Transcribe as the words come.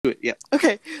Yep.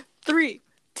 Okay. 3,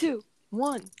 2,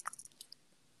 1.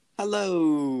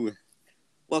 Hello.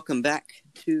 Welcome back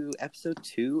to episode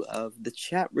 2 of the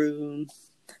chat room.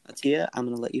 Atia, I'm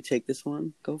going to let you take this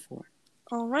one. Go for it.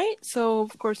 All right. So,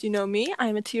 of course, you know me.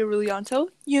 I'm Atia Rulianto.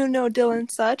 You know Dylan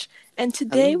Such. And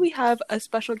today we have a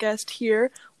special guest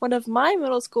here, one of my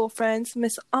middle school friends,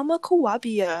 Miss Ama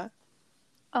Kwabia.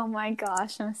 Oh my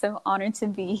gosh, I'm so honored to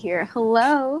be here.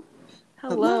 Hello.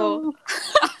 Hello.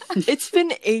 It's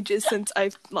been ages since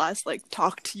I've last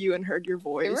talked to you and heard your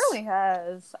voice. It really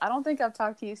has. I don't think I've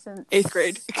talked to you since 8th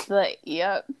grade.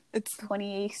 It's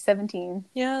 2017.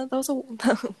 Yeah, that was a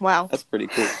wow. That's pretty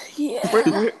cool.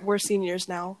 Yeah. We're seniors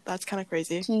now. That's kind of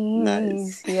crazy. Jeez.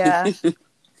 Nice. Yeah.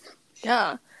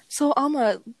 Yeah. So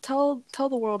Ama, tell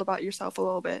the world about yourself a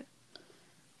little bit.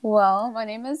 Well, my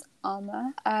name is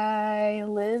Ama. I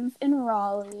live in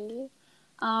Raleigh.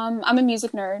 I'm a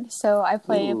music nerd, so I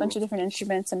play a bunch of different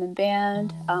instruments. I'm in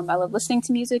band. I love listening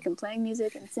to music and playing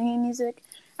music and singing music.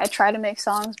 I try to make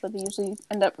songs, but they usually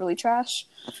end up really trash.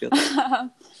 I feel that.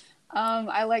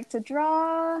 I like to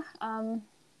draw. I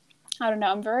don't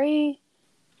know.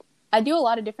 I do a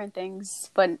lot of different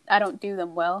things, but I don't do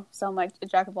them well. So I'm like a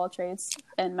jack of all trades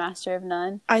and master of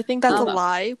none. I think that's a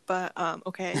lie, but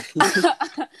okay.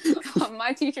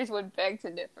 My teachers would beg to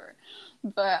differ.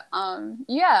 But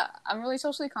yeah, I'm really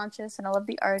socially conscious and I love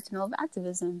the arts and I love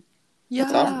activism. Yeah.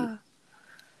 That's awesome.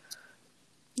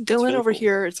 Dylan really over cool.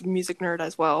 here is a music nerd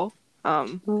as well.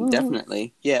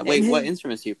 Definitely. Yeah, wait, what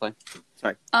instruments do you play?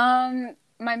 Sorry.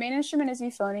 My main instrument is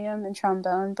euphonium and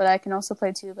trombone, but I can also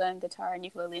play tuba and guitar and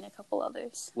ukulele and a couple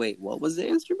others. Wait, what was the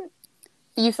instrument?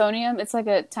 Euphonium, it's like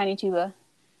a tiny tuba.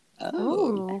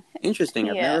 Oh, interesting.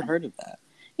 I've never heard of that.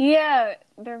 Yeah,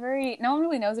 no one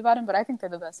really knows about them, but I think they're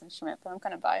the best instrument, but I'm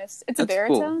kind of biased. It's a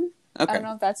baritone. Cool. Okay. I don't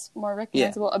know if that's more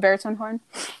recognizable. Yeah. A baritone horn.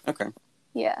 Okay.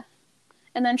 Yeah.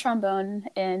 And then trombone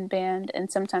and band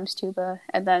and sometimes tuba,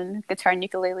 and then guitar and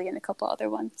ukulele and a couple other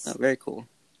ones. Oh, very cool.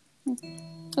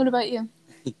 What about you?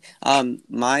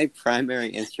 My primary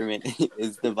instrument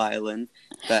is the violin,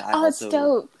 but it's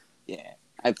dope. Yeah,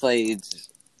 I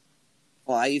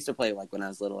used to play like when I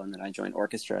was little, and then I joined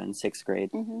orchestra in 6th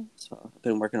grade. Mm-hmm. So I've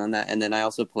been working on that, and then I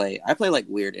also play like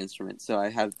weird instruments. So I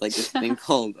have like this thing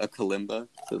called a kalimba.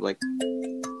 So like,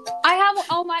 I have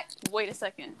Wait a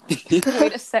second.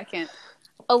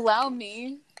 Allow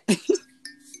me.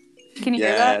 Can you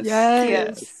hear that?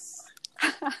 Yes.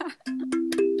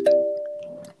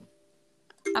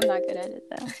 I'm not good at it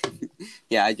though.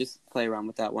 Yeah, I just play around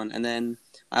with that one, and then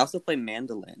I also play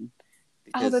mandolin.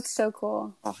 Because, that's so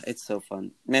cool. Oh, it's so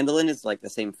fun. Mandolin is like the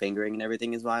same fingering and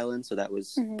everything as violin, so that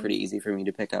was pretty easy for me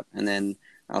to pick up. And then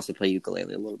I also play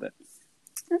ukulele a little bit.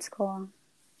 That's cool.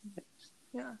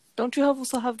 Yeah. Don't you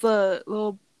also have the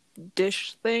little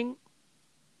dish thing?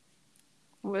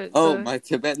 With my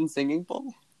Tibetan singing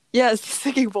bowl? Yes, the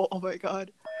singing bowl. Oh my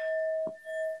god.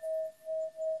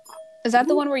 Is that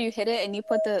the one where you hit it and you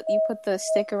put the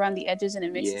stick around the edges and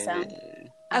it makes a sound?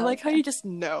 I like how you just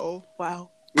know.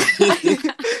 Wow.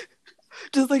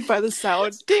 Just like by the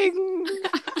sound. Ding!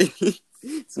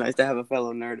 It's nice to have a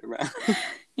fellow nerd around.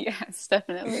 Yes,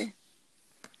 definitely.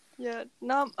 Yeah,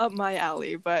 not up my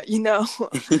alley, but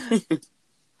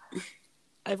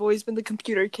I've always been the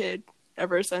computer kid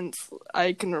ever since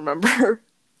I can remember.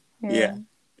 Yeah.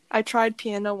 I tried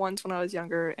piano once when I was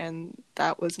younger, and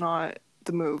that was not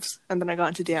the moves. And then I got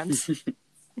into dance.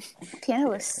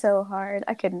 Piano was so hard.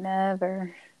 I could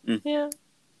never. Yeah.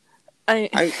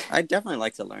 I definitely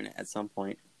like to learn it at some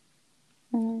point.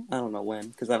 I don't know when,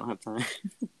 because I don't have time.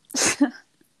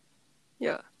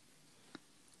 Yeah.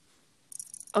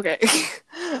 Okay.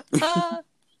 I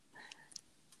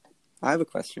have a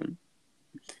question.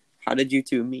 How did you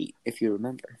two meet, if you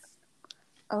remember?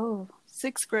 Oh,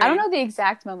 6th grade. I don't know the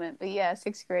exact moment, but yeah,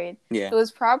 6th grade. Yeah. It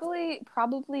was probably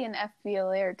an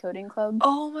FBLA or coding club.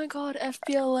 Oh my god,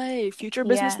 FBLA, Future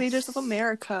Business Leaders of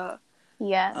America.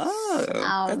 Yes.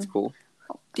 Oh, that's cool.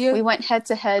 We went head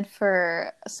to head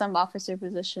for some officer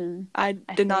position. I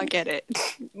did not get it.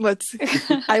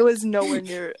 I was nowhere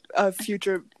near a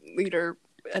future leader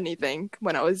anything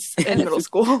when I was in middle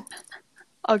school.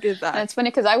 I'll give that. And it's funny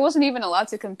because I wasn't even allowed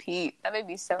to compete. That made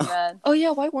me so mad. Oh yeah,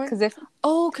 why weren't?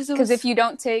 Because if you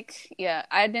don't take,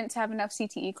 I didn't have enough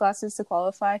CTE classes to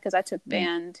qualify because I took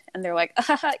band, and they're like,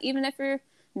 even if you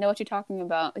know what you're talking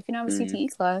about, if you don't have a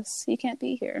CTE class, you can't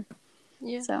be here.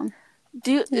 Yeah. So,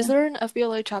 is there an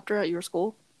FBLA chapter at your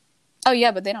school? Oh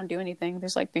yeah, but they don't do anything.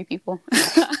 There's like 3 people.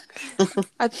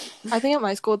 I think at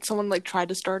my school someone tried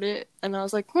to start it, and I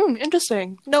was like,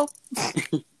 interesting. Nope.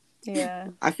 Yeah.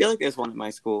 I feel like there's one at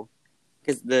my school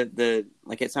because the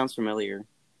it sounds familiar.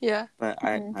 Yeah. But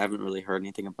I haven't really heard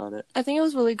anything about it. I think it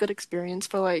was a really good experience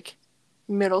for, like,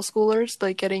 middle schoolers,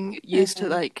 like, getting used to,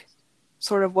 like,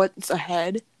 sort of what's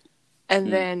ahead.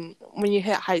 And then when you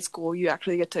hit high school, you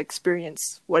actually get to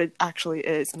experience what it actually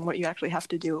is and what you actually have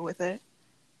to do with it.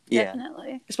 Yeah.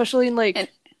 Definitely. Especially in, like...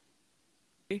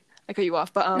 I cut you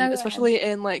off, but No, especially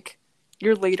in, like,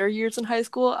 your later years in high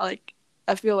school, like,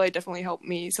 I feel like definitely helped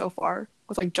me so far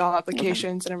with, like, job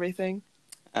applications and everything.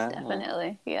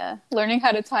 Definitely, yeah. Learning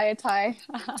how to tie a tie.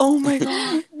 Oh my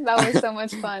god. That was so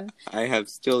much fun. I have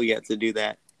still yet to do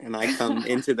that. And I come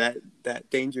into that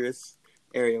dangerous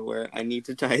area where I need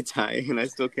to tie a tie and I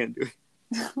still can't do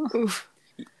it. Oof.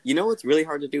 You know what's really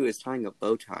hard to do is tying a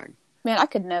bow tie. Man, I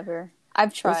could never.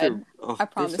 I've tried. I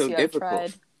promise so you, difficult.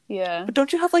 I've tried. Yeah. But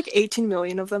don't you have like 18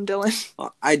 million of them,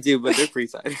 Dylan? I do, but they're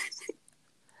pre-tied.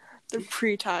 They're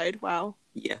pre-tied. Wow.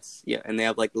 Yes, yeah, and they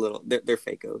have like little. They're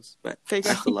Fakos, but Fakos.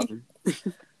 I still love them.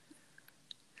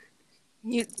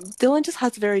 Dylan just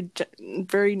has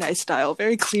very nice style,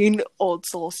 very clean old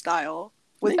soul style.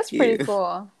 That's pretty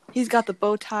cool. He's got the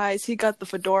bow ties. He got the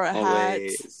fedora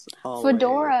hats. Always.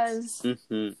 Fedoras.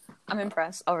 Mm-hmm. I'm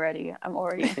impressed already. I'm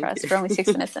already impressed. We're only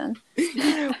 6 minutes in.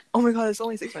 Oh my god, it's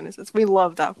only 6 minutes. We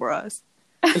love that for us.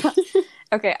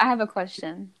 Okay, I have a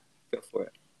question. Go for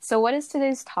it. So, what is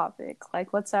today's topic?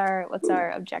 Like, what's our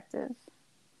objective?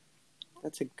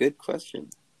 That's a good question.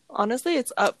 Honestly,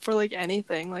 it's up for like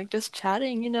anything, like just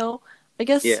chatting. I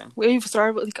guess we've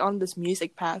started like on this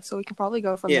music path, so we can probably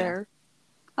go from there.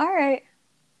 All right.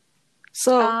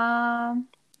 So,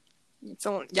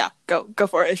 go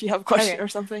for it if you have a question or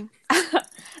something.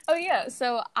 Oh yeah,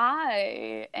 so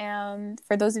I am,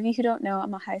 for those of you who don't know,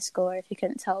 I'm a high schooler, if you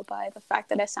couldn't tell by the fact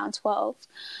that I sound 12.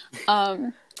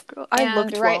 Girl, I look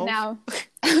 12. Right now,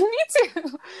 me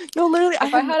too. No, literally,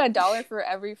 if I had $1 for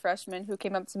every freshman who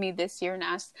came up to me this year and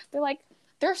asked,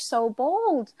 they're so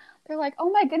bold. They're like, oh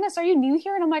my goodness, are you new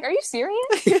here? And I'm like, are you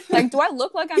serious? Like, do I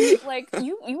look like I'm like,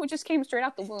 you just came straight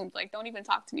out the womb. Like, don't even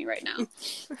talk to me right now.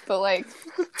 But like,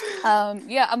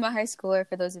 I'm a high schooler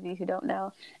for those of you who don't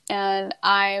know. And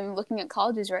I'm looking at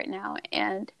colleges right now.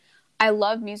 And I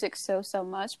love music so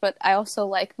much, but I also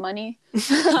like money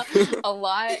a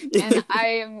lot. And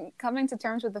I am coming to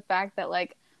terms with the fact that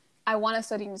like, I want to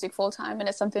study music full time, and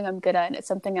it's something I'm good at, and it's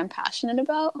something I'm passionate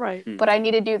about. Right. But I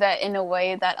need to do that in a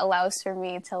way that allows for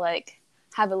me to like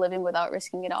have a living without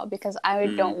risking it all, because I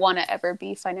don't want to ever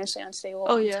be financially unstable.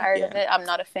 I'm tired of it. I'm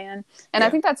not a fan, and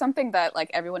I think that's something that like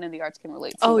everyone in the arts can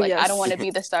relate to. I don't want to be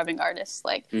the starving artist.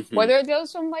 Like whether it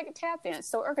goes from like tap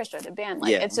dance to orchestra to band,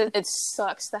 like it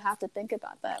sucks to have to think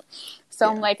about that. So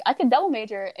I'm like, I could double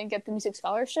major and get the music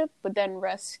scholarship, but then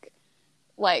risk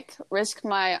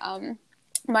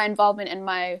my involvement in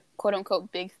my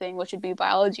quote-unquote big thing, which would be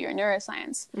biology or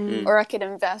neuroscience. Or I could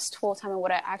invest full-time in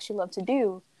what I actually love to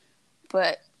do,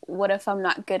 but what if I'm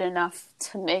not good enough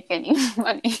to make any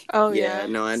money? Oh, yeah.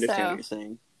 No, I understand what you're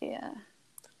saying. Yeah,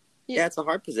 it's a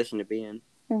hard position to be in.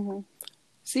 Mm-hmm.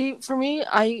 See, for me,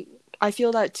 I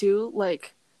feel that too,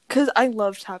 like, because I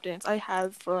love tap dance. I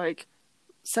have for, like,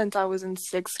 since I was in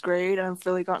 6th grade, and I've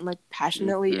really gotten, like,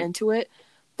 passionately into it,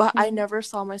 but I never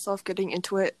saw myself getting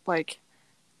into it, like,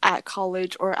 at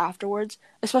college or afterwards,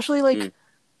 especially like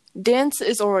dance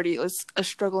is already a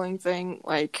struggling thing,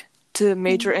 like to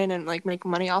major in and like make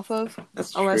money off of.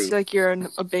 That's unless true. like you're in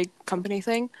a big company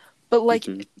thing. But like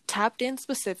tap dance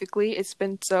specifically, it's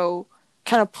been so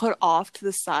kind of put off to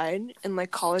the side in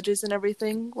like colleges and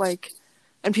everything. Like,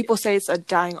 and people say it's a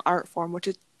dying art form, which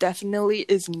it definitely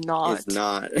is not. It's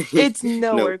not. It's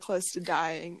nowhere close to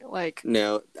dying. Like,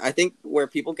 no, I think where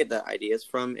people get the ideas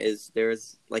from is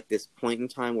there's like this point in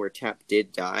time where tap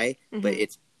did die, but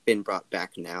it's been brought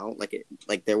back now.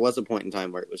 Like there was a point in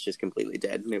time where it was just completely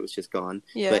dead and it was just gone.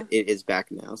 Yeah. But it is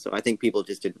back now. So I think people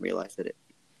just didn't realize that it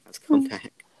has come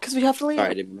back. Because we have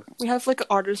we have like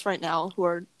artists right now who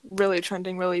are really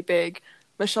trending really big.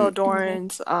 Michelle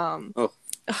Dorrance,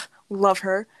 love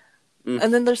her.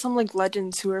 And then there's some like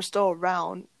legends who are still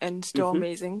around and still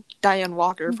amazing. Diane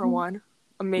Walker for one,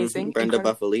 amazing. Brenda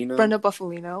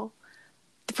Buffalino.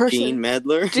 The person Gene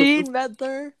Medler. Gene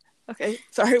Medler. Okay,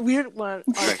 sorry, we didn't want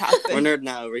on a tap thing. We're nerd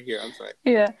now over here. I'm sorry.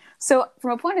 Yeah. So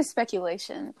from a point of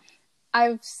speculation,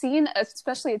 I've seen,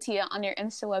 especially Atia, on your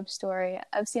Insta web story,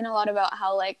 I've seen a lot about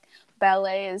how like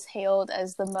ballet is hailed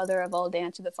as the mother of all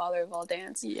dance or the father of all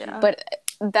dance. Yeah. But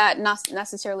that not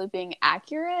necessarily being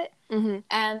accurate.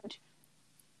 And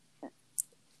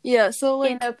yeah, so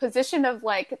like in a position of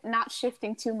like not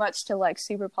shifting too much to like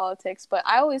super politics, but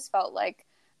I always felt like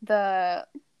the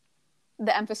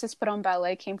emphasis put on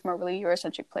ballet came from a really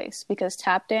Eurocentric place, because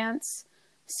tap dance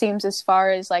seems, as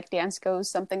far as like dance goes,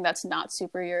 something that's not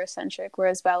super Eurocentric,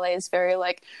 whereas ballet is very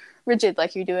like rigid,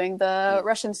 like you're doing the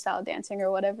Russian style dancing or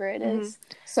whatever it is.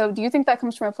 So do you think that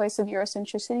comes from a place of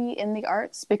Eurocentricity in the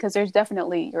arts? Because there's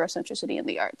definitely Eurocentricity in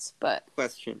the arts, but...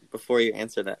 Question, before you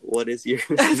answer that, what is your...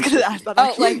 I was gonna ask that.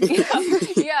 Oh, like,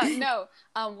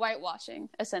 whitewashing,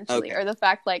 essentially, or the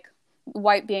fact, like,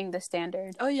 white being the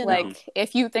standard. Oh, yeah, like,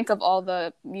 if you think of all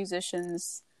the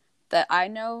musicians that I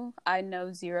know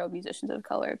zero musicians of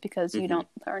color because you don't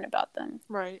learn about them.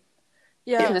 Right.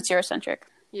 Yeah. Because it's Eurocentric.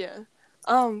 Yeah.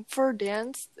 For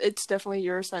dance, it's definitely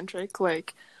Eurocentric.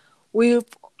 Like,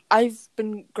 I've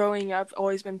been growing up,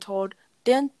 always been told,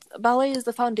 ballet is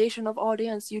the foundation of all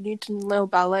dance. You need to know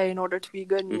ballet in order to be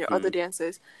good in your other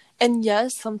dances. And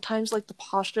yes, sometimes, like, the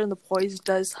posture and the poise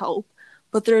does help,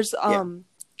 but there's,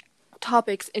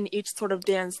 topics in each sort of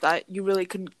dance that you really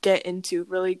could get into,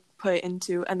 really put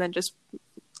into, and then just,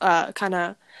 kind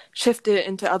of shift it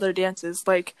into other dances.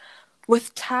 Like,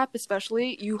 with tap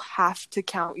especially, you have to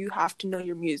count. You have to know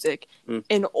your music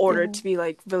in order to be,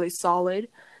 like, really solid.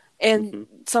 And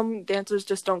some dancers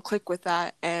just don't click with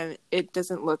that, and it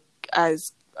doesn't look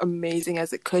as amazing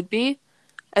as it could be.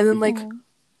 And then, like,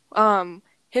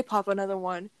 hip-hop, another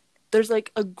one. There's,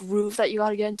 like, a groove that you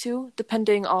gotta get into,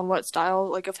 depending on what style,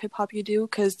 like, of hip-hop you do,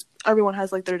 because everyone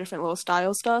has, like, their different little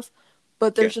style stuff.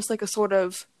 But there's just, like, a sort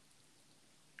of...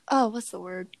 Oh, what's the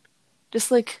word? Just,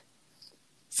 like...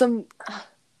 Some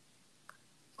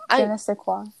Je ne sais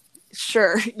quoi.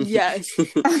 Sure, yes.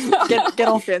 get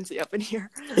all fancy up in here.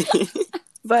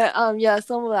 But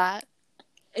some of that.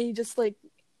 And you just, like,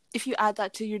 if you add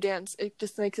that to your dance, it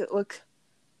just makes it look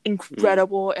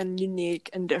incredible and unique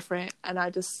and different. And I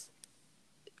just,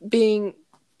 being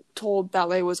told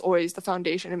ballet was always the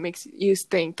foundation, it makes you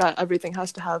think that everything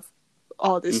has to have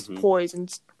all this poise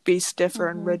and be stiffer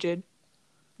and rigid.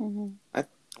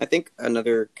 I think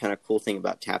another kind of cool thing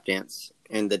about tap dance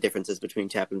and the differences between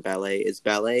tap and ballet is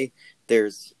ballet,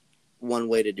 there's one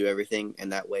way to do everything,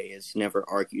 and that way is never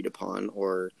argued upon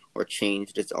or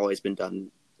changed. It's always been done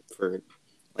for,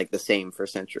 like, the same for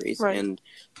centuries. Right. And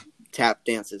tap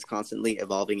dance is constantly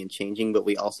evolving and changing, but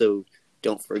we also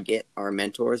don't forget our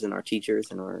mentors and our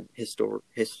teachers and our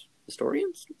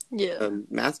historians? Yeah.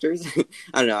 Masters?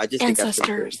 I don't know, I just think that's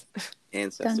Ancestors.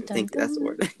 Ancestors. I think that's the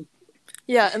word.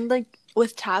 Yeah, and, like,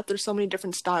 with tap, there's so many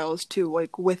different styles, too,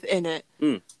 like, within it.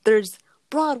 There's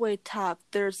Broadway tap,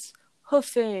 there's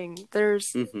hoofing,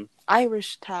 there's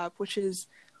Irish tap, which is,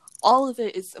 all of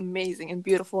it is amazing and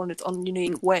beautiful in its own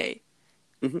unique way.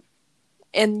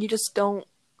 And you just don't,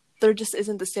 there just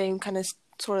isn't the same kind of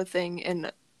sort of thing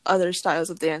in other styles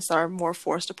of dance that are more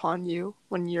forced upon you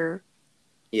when you're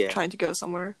trying to go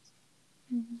somewhere.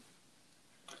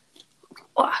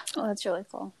 Oh, that's really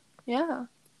cool. Yeah.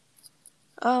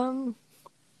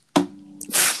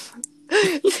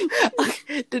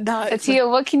 Did not. Tia,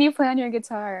 what can you play on your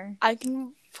guitar? I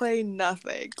can play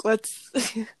nothing.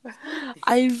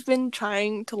 I've been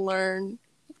trying to learn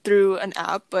through an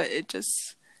app, but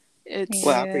it's.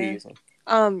 What app are you using?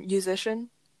 Musician.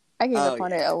 I gave up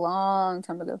on it a long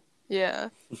time ago. Yeah.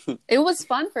 It was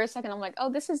fun for a second. I'm like,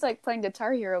 oh, this is like playing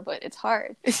Guitar Hero, but it's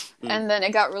hard. And then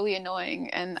it got really annoying.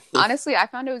 And honestly, I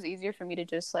found it was easier for me to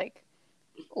just, like,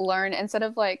 learn instead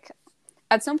of, like,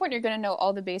 at some point you're going to know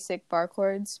all the basic bar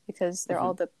chords because they're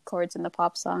all the chords in the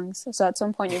pop songs. So at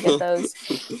some point you get those.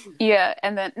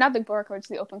 And then, not the bar chords,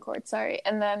 the open chords, sorry.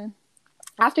 And then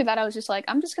after that I was just like,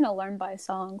 I'm just going to learn by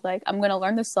song. Like, I'm going to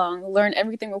learn the song, learn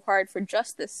everything required for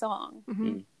just this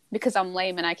song. Because I'm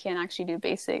lame and I can't actually do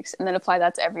basics, and then apply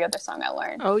that to every other song I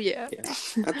learn. Oh, yeah.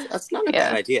 That's not a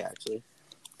bad idea, actually.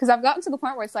 Because I've gotten to the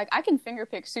point where it's like, I can finger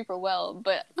pick super well,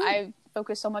 but I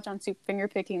focus so much on finger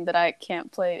picking that I can't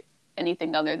play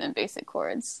anything other than basic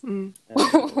chords.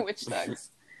 Which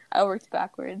sucks. I worked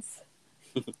backwards.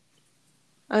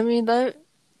 I mean,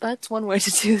 that's one way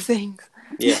to do things.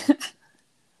 Yeah.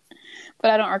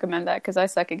 But I don't recommend that because I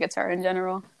suck at guitar in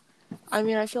general. I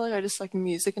mean, I feel like I just like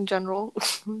music in general,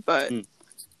 but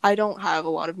I don't have a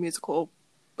lot of musical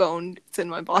bones in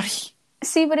my body.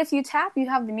 See, but if you tap, you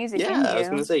have the music in you. Yeah, I was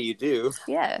going to say you do.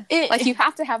 Yeah. Like, you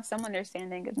have to have some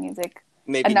understanding of music.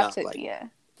 Maybe not, like,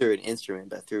 through an instrument,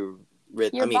 but through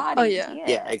rhythm. Your body. Oh, yeah.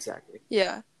 Yeah, exactly.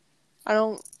 Yeah.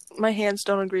 My hands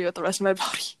don't agree with the rest of my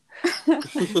body.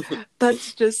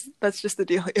 That's just the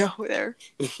dealio there.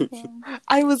 Yeah.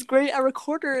 I was great at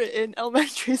recorder in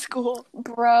elementary school.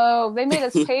 Bro, they made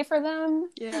us pay for them.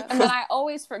 Yeah. And then I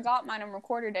always forgot mine on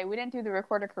recorder day. We didn't do the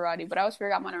recorder karate, but I always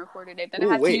forgot mine on recorder day. Then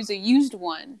I had to use a used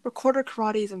one. Recorder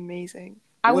karate is amazing.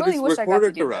 I really wish I got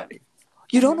to do that.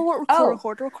 You don't know what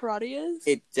recorder karate is?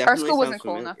 It definitely our school wasn't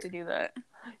cool enough to do that.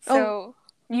 So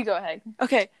You go ahead.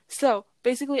 Okay, so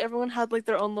basically everyone had like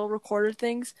their own little recorder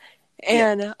things,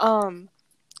 and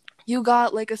you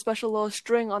got like a special little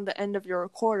string on the end of your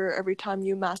recorder every time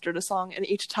you mastered a song, and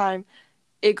each time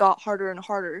it got harder and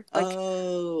harder. Like,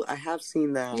 oh, I have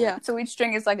seen that. Yeah. So each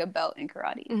string is like a belt in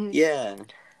karate. Mm-hmm. Yeah.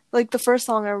 Like the first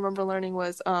song I remember learning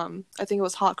was I think it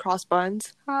was Hot Cross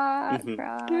Buns. Hot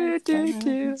cross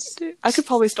buns. I could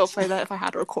probably still play that if I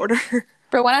had a recorder.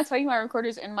 But when I tell you my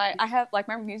recorders I have like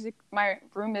my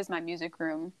room is my music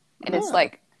room, and it's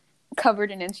like covered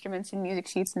in instruments and music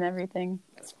sheets and everything.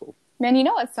 That's cool. Man, you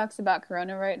know what sucks about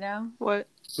Corona right now? What?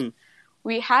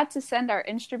 We had to send our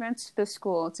instruments to the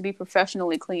school to be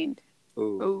professionally cleaned.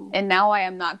 Ooh. And now I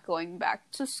am not going back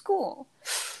to school.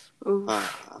 Ooh.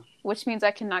 Which means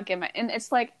I cannot get and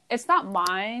it's like, it's not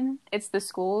mine, it's the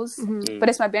school's, Mm-hmm. but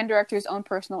it's my band director's own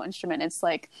personal instrument. It's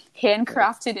like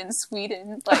handcrafted in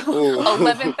Sweden, like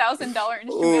 $11,000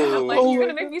 instrument. I'm like, you're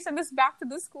gonna make me send this back to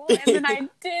the school? And then I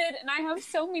did, and I have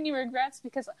so many regrets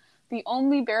because the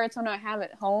only baritone I have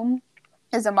at home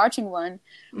is a marching one,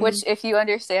 which if you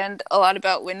understand a lot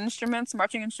about wind instruments,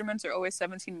 marching instruments are always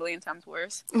 17 million times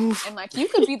worse. Oof. And like, you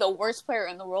could be the worst player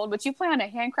in the world, but you play on a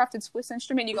handcrafted Swiss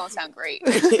instrument, you're gonna sound great.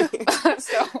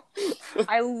 So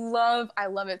I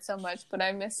love it so much, but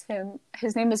I miss him.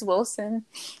 His name is Wilson.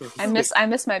 I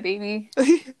miss my baby.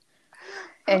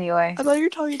 Anyway, I thought you were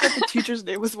talking about the teacher's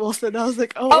name was Wilson. I was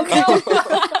like,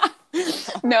 oh no.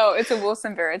 No, it's a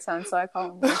Wilson baritone, so I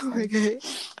call him Wilson. Okay.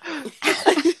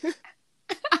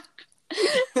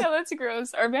 Yeah, that's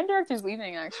gross. Our band director's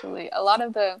leaving, actually. A lot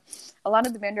of the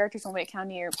band directors in Wake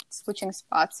County are switching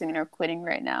spots and are quitting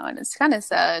right now, and it's kind of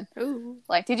sad. Ooh.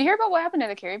 Like, did you hear about what happened to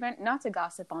the Carrie band? Not to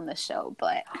gossip on this show,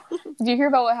 but did you hear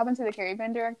about what happened to the Carrie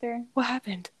band director? What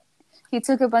happened? He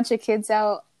took a bunch of kids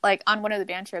out, like, on one of the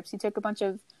band trips. He took a bunch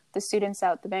of the students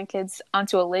out, the band kids,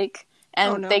 onto a lake,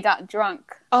 and they got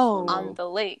drunk on the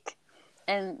lake.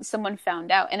 And someone found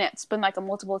out, and it's been like a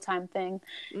multiple time thing.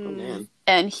 Man.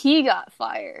 And he got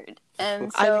fired.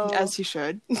 And so, I think as he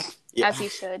should. As he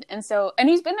should. And so, and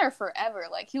he's been there forever.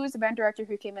 Like, he was the band director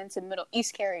who came into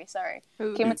East Cary,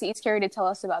 came into East Cary to tell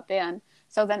us about band.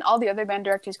 So then all the other band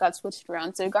directors got switched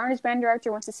around. So Garner's band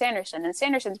director went to Sanderson, and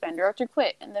Sanderson's band director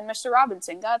quit. And then Mr.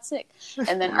 Robinson got sick.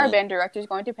 And then our band director is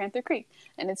going to Panther Creek.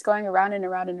 And it's going around and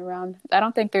around and around. I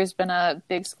don't think there's been a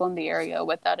big school in the area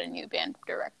without a new band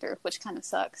director, which kind of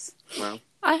sucks. Wow.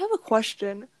 I have a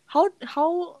question.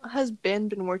 How has Ben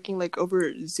been working like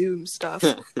over Zoom stuff?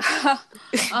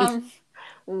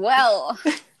 Well,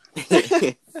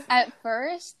 at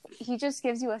first he just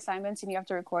gives you assignments and you have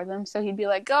to record them. So he'd be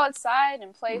like, go outside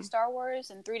and play Star Wars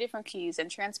in 3 different keys and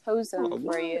transpose them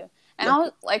for you. And I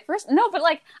was like,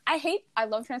 I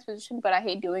love transposition, but I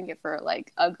hate doing it for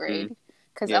like a grade.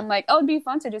 Because I'm like, oh, it'd be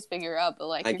fun to just figure out, but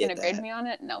like, you're going to grade me on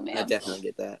it? No, man. I definitely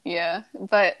get that. Yeah.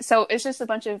 But so it's just a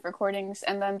bunch of recordings.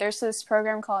 And then there's this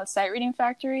program called Sight Reading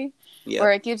Factory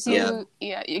where it gives you,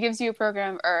 it gives you a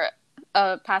program or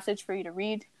a passage for you to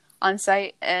read on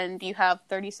site. And you have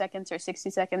 30 seconds or 60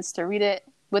 seconds to read it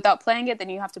without playing it. Then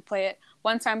you have to play it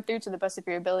one time through to the best of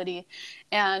your ability.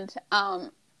 And,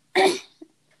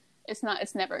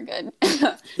 it's never good.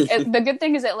 The good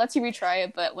thing is it lets you retry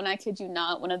it, but when I kid you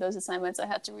not, one of those assignments I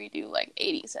had to redo like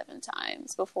 87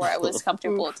 times before I was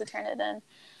comfortable to turn it in.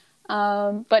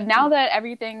 But now that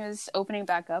everything is opening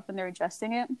back up and they're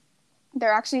adjusting it,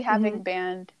 they're actually having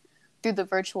band through the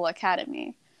virtual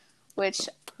academy, which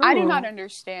I do not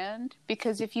understand,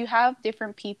 because if you have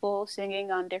different people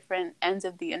singing on different ends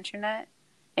of the internet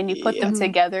and you put them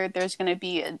together, there's going to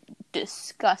be a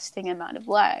disgusting amount of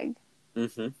lag.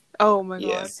 Mm-hmm. Oh my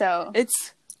god. So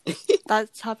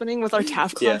that's happening with our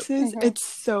TAF classes.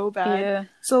 It's so bad. Yeah.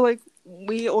 So like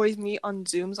we always meet on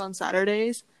Zooms on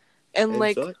Saturdays, and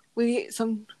like we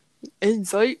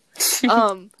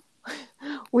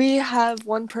we have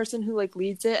one person who like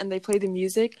leads it and they play the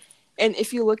music, and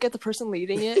if you look at the person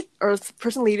leading it, or the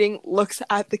person leading looks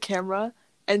at the camera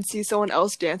and see someone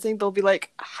else dancing, they'll be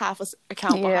like half a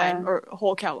count behind or a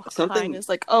whole count behind. It's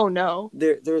like, oh no.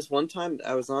 There was one time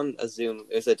I was on a Zoom.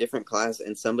 It was a different class,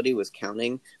 and somebody was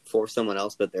counting for someone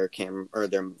else, but their camera or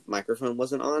their microphone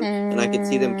wasn't on, and I could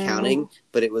see them counting,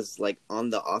 but it was like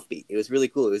on the offbeat. It was really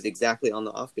cool. It was exactly on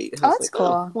the offbeat. Oh, that's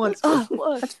cool.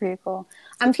 That's pretty cool.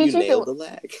 I'm teaching you the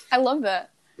lag. I love that.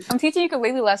 I'm teaching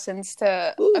ukulele lessons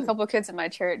to a couple of kids in my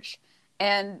church.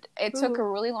 And it took a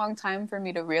really long time for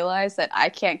me to realize that I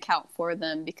can't count for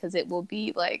them because it will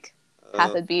be like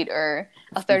half a beat or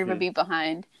a third of a beat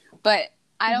behind. But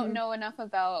I don't know enough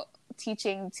about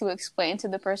teaching to explain to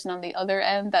the person on the other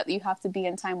end that you have to be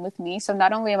in time with me. So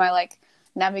not only am I like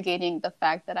navigating the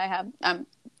fact that I'm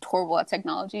horrible at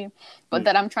technology, but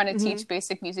that I'm trying to teach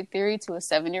basic music theory to a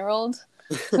 7-year-old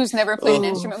who's never played an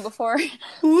instrument before.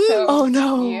 So, oh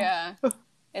no! Yeah,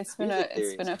 it's been a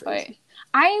crazy. fight.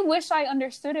 I wish I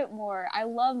understood it more. I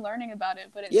love learning about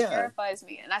it, but it terrifies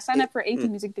me. And I signed up for AP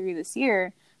Music Theory this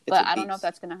year, but I don't know if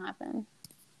that's going to happen.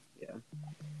 Yeah.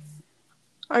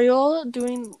 Are you all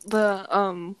doing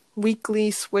the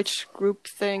weekly switch group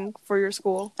thing for your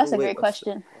school? That's a great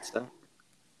question. What's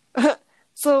that?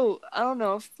 So I don't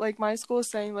know if like my school is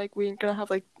saying like we're gonna have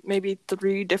like maybe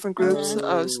 3 different groups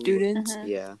of students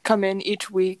come in each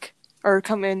week or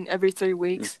come in every 3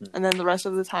 weeks, and then the rest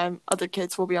of the time other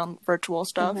kids will be on virtual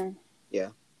stuff. Yeah.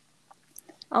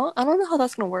 I don't know how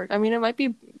that's gonna work. I mean, it might be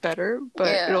better, but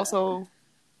it also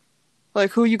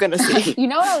like who are you gonna see? You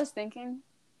know what I was thinking?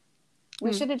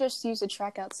 We should have just used a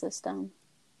track out system.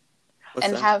 What's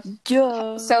and that?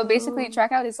 have so basically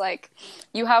track out is like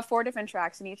you have 4 different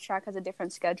tracks and each track has a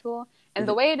different schedule, and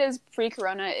the way it is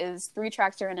pre-corona is 3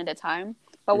 tracks are in at a time,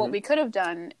 but what we could have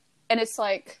done, and it's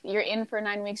like you're in for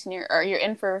 9 weeks and you're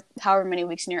in for however many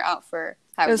weeks and you're out for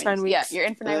however many 9 weeks. Yeah, you're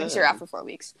in for 9 weeks, you're out for 4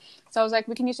 weeks. So I was like,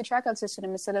 we can use the track out system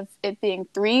instead of it being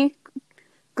 3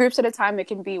 groups at a time, it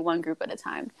can be 1 group at a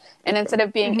time. And instead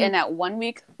of being in at 1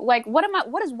 week, like what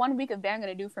is 1 week of band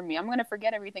going to do for me? I'm going to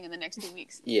forget everything in the next 2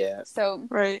 weeks. Yeah. So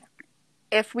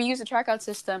if we use a track out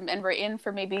system and we're in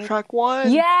for maybe track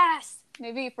 1. Yes.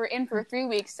 Maybe if we're in for 3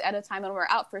 weeks at a time and we're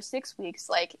out for 6 weeks,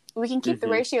 like we can keep the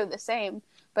ratio the same,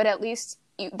 but at least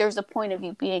there's a point of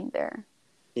you being there.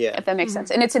 Yeah. If that makes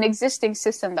sense. And it's an existing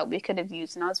system that we could have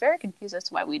used, and I was very confused as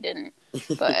to why we didn't.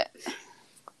 But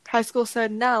high school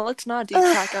said, "Nah, let's not do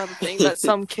track out the thing that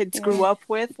some kids grew up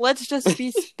with. Let's just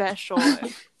be special."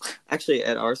 Actually,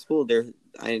 at our school,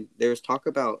 there's talk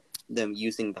about them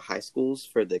using the high schools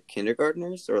for the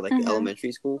kindergartners or like the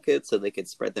elementary school kids, so they could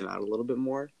spread them out a little bit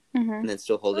more, and then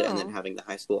still hold it, and then having the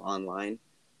high school online.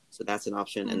 So that's an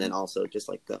option, and then also just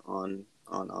like the on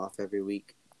off every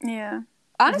week. Yeah.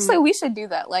 Honestly, we should do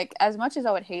that. Like, as much as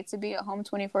I would hate to be at home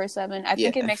 24/7, I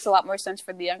think it makes a lot more sense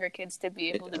for the younger kids to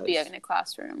be able to be in a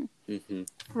classroom.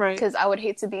 Right. Because I would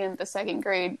hate to be in the 2nd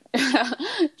grade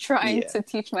trying to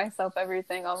teach myself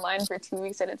everything online for 2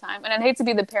 weeks at a time. And I'd hate to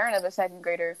be the parent of a 2nd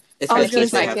grader trying to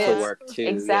teach my kids. Have to work too.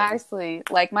 Exactly. Yeah.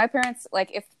 Like, my parents,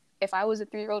 like, if I was a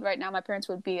 3-year-old right now, my parents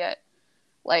would be at,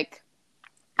 like,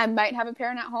 I might have a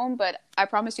parent at home, but I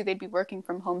promise you they'd be working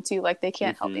from home too. Like, they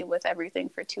can't help me with everything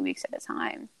for 2 weeks at a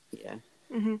time. Yeah.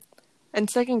 And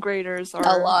 2nd graders are...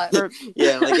 A lot.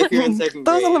 Yeah, like if you're in 2nd grade...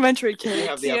 Those elementary kids. You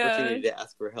have the opportunity to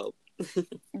ask for help.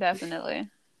 Definitely.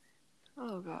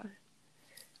 Oh, God.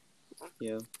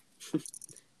 Yeah.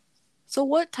 So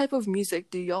what type of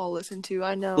music do y'all listen to?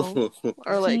 I know.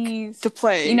 Or, like, to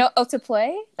play. You know, to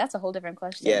play? That's a whole different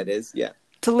question. Yeah, it is. Yeah.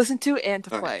 To listen to and to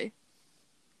play.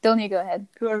 Dylan, you go ahead.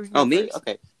 Whoever me? First.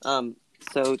 Okay.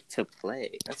 So to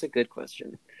play, that's a good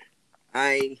question.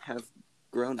 I have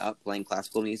grown up playing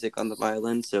classical music on the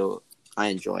violin, so I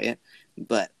enjoy it.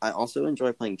 But I also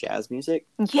enjoy playing jazz music.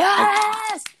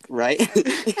 Yes! Right?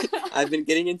 I've been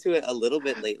getting into it a little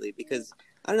bit lately because,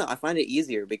 I don't know, I find it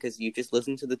easier because you just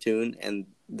listen to the tune and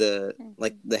the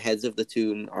heads of the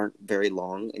tune aren't very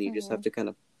long and you just have to kind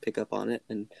of pick up on it.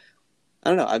 And I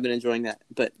don't know, I've been enjoying that.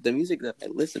 But the music that I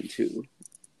listen to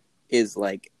is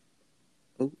like,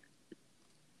 oh,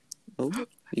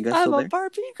 you guys still there? I'm a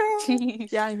Barbie girl.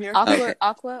 Yeah, I'm here.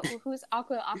 Aqua. Who's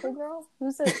Aqua Girl?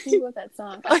 Who wrote that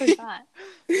song? I forgot.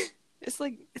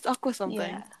 It's Aqua something.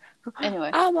 Yeah.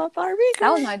 Anyway, I'm a Barbie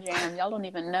girl. that was my jam. Y'all don't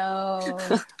even know.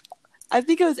 I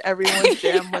think it was everyone's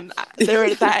jam when they were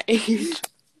at that age.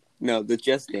 No, the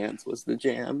Just Dance was the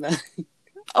jam.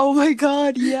 Oh my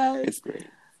God, yes. It's great.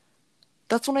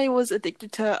 That's when I was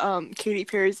addicted to Katy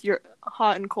Perry's "You're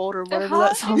Hot and Cold" or whatever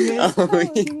that song is.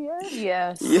 Oh,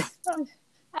 yes. Yeah.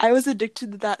 I was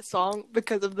addicted to that song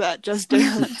because of that Just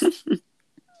Dance.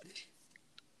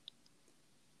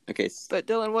 Okay. But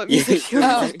Dylan, what music do you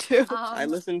listen to? I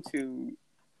listen to,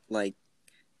 like,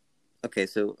 okay,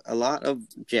 so a lot of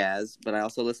jazz, but I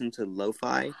also listen to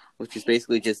lo-fi, which is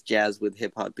basically just jazz with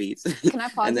hip-hop beats. Can I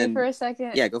pause you for a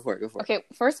second? Yeah, go for it. Okay,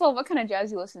 first of all, what kind of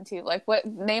jazz you listen to? Like,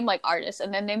 name like artists,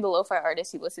 and then name the lo-fi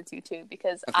artists you listen to too,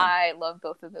 because I love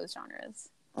both of those genres.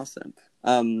 Awesome.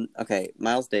 Okay,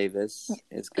 Miles Davis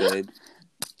is good.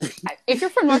 If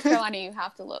you're from North Carolina, you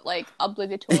have to look, like,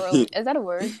 obligatorily. Is that a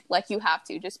word? Like, you have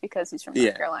to, just because he's from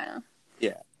North Carolina.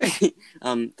 Yeah.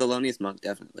 Thelonious Monk,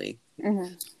 definitely.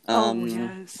 Yes.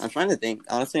 I'm trying to think.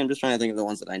 Honestly, I'm just trying to think of the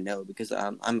ones that I know because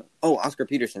Oscar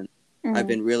Peterson. I've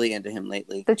been really into him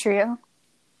lately. The Trio?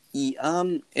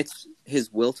 It's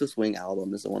his Will to Swing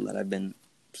album is the one that I've been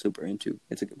super into.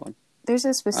 It's a good one. There's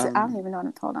a specific. I don't Um, even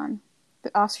know. Hold on.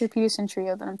 The Oscar Peterson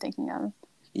trio that I'm thinking of.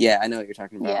 yeah, I know what you're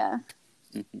talking about. Yeah.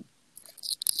 Hmm.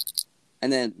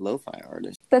 And then lo-fi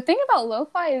artists. The thing about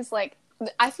lo-fi is like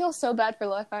I feel so bad for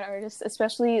lo-fi artists,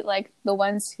 especially like the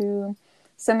ones who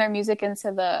send their music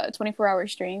into the 24-hour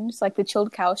streams, like the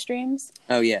chilled cow streams.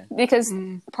 Oh yeah. Because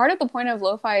part of the point of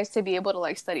lo-fi is to be able to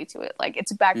like study to it. Like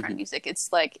it's background Mhm. music.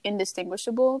 It's like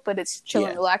indistinguishable, but it's chill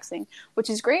and relaxing, which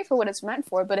is great for what it's meant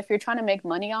for. But if you're trying to make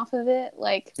money off of it,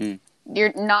 like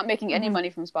you're not making any money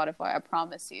from Spotify, I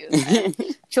promise you. And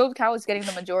chilled cow is getting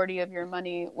the majority of your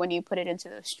money when you put it into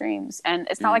those streams. And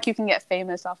it's not like you can get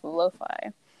famous off of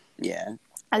lo-fi. Yeah.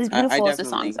 As beautiful as the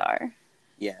songs are.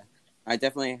 Yeah. I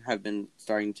definitely have been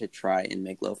starting to try and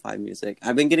make lo-fi music.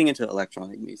 I've been getting into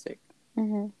electronic music.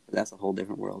 Mm-hmm. That's a whole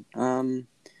different world.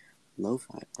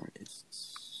 Lo-fi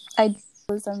artists.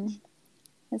 Idealism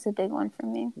is a big one for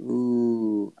me.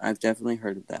 Ooh, I've definitely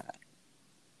heard of that.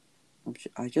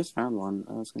 I just found one.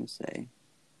 I was gonna say.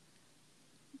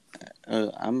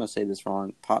 I'm gonna say this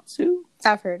wrong. Potsu?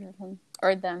 I've heard of them.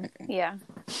 Or them. Okay. Yeah.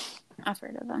 I've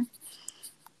heard of them.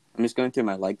 I'm just going through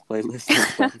my liked playlist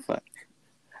on Spotify.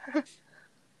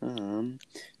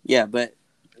 Yeah, but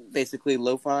basically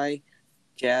lo-fi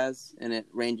jazz, and it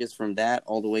ranges from that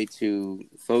all the way to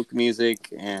folk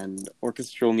music and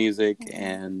orchestral music,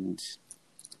 and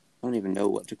I don't even know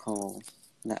what to call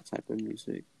that type of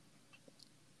music.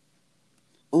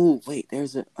 Oh, wait,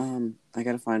 there's a I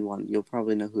gotta find one. You'll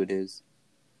probably know who it is.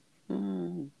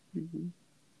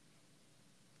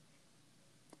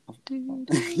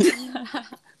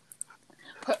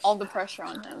 Put all the pressure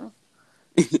on him.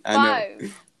 I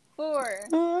 5, 4,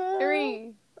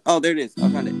 3. Oh, there it is. I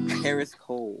found it. Harris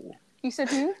Cole. You said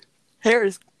who?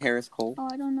 Harris Cole. Oh,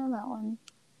 I don't know that one.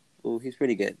 Oh, he's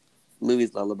pretty good.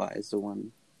 Louis' Lullaby is the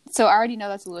one. So I already know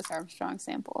that's a Louis Armstrong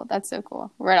sample. That's so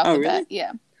cool. Right off the bat.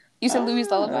 Yeah. You said Louis'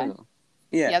 Lullaby?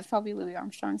 Yeah. Yeah, it's probably Louis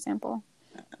Armstrong sample.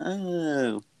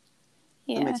 Oh.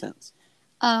 Yeah. That makes sense.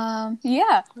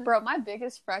 Yeah. Bro, my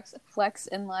biggest flex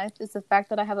in life is the fact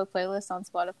that I have a playlist on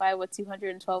Spotify with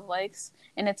 212 likes,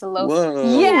 and it's a low.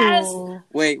 Whoa. Yes!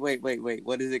 Wait.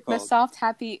 What is it called? The soft,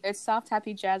 happy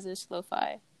jazzish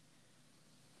lo-fi.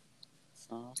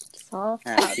 soft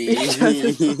Happy.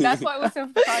 That's why I was so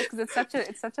surprised, because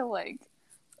it's such a like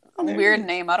weird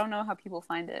name. I don't know how people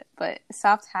find it, but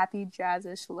soft, happy,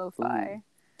 jazzish lo-fi.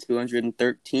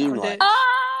 213 likes.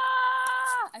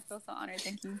 I feel so honored.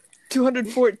 Thank you.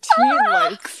 214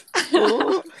 likes.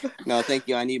 No, thank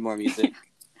you. I need more music.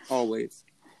 Always.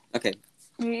 Okay.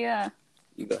 Yeah.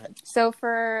 You go ahead. So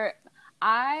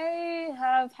I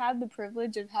have had the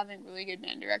privilege of having really good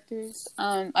band directors.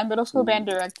 My middle school band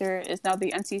director is now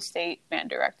the NC State band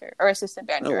director, or assistant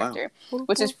band director,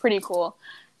 which is pretty cool.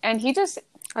 And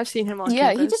I've seen him on campus.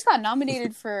 campus. He just got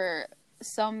nominated for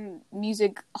some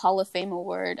music Hall of Fame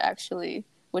award, actually,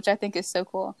 which I think is so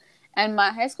cool. And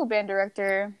my high school band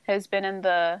director has been in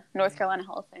the North Carolina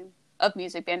Hall of Fame of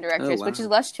music band directors, which is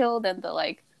less chill than the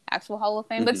like actual Hall of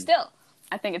Fame, but still,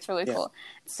 I think it's really cool.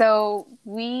 So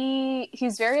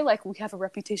he's very like, we have a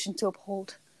reputation to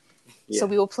uphold. Yeah. So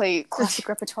we will play classic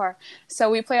repertoire. So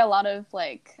we play a lot of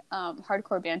like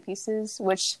hardcore band pieces,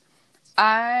 which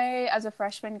I, as a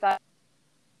freshman, got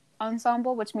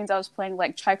ensemble, which means I was playing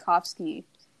like Tchaikovsky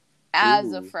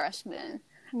as a freshman.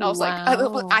 And I was like,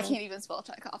 I can't even spell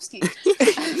Tchaikovsky.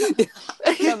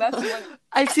 So that's what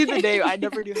I see the name. I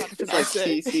never knew how to pronounce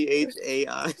it.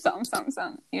 TCHAI.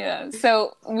 Something. Yeah.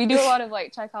 So we do a lot of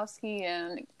like Tchaikovsky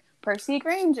and Percy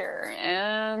Granger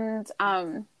and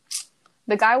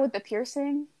the guy with the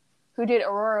piercing who did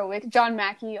Aurora Wick, John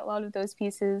Mackey, a lot of those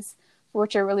pieces,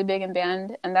 which are really big in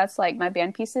band, and that's like my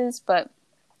band pieces. But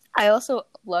I also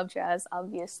love jazz,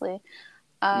 obviously.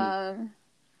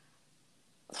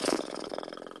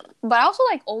 But I also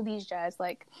like oldies jazz.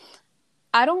 Like,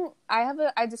 I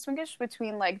distinguish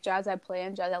between like jazz I play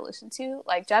and jazz I listen to.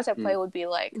 Like jazz I play would be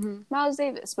like Miles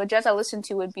Davis, but jazz I listen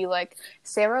to would be like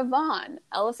Sarah Vaughan,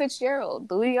 Ella Fitzgerald,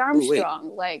 Louis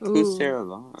Armstrong. Who's Sarah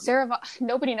Vaughan? Sarah Vaughan.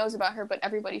 Nobody knows about her, but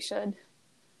everybody should.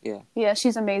 Yeah. Yeah,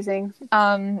 she's amazing.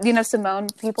 Simone,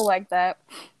 people like that.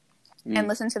 And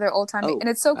listen to their old time. And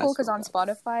it's so cool because on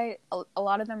Spotify, a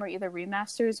lot of them are either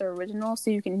remasters or original,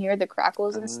 so you can hear the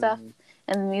crackles and stuff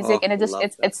and the music, and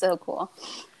it's so cool.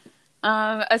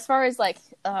 As far as like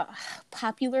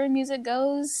popular music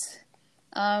goes,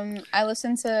 I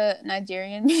listen to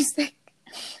Nigerian music.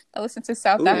 I listen to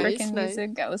South African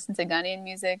music. I listen to Ghanaian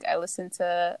music. I listen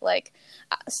to like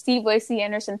Steve Lacy,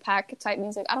 Anderson .Paak type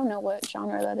music. I don't know what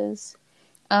genre that is.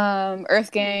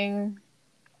 Earth Gang.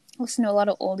 I listen to a lot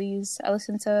of oldies. I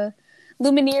listen to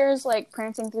Lumineers, like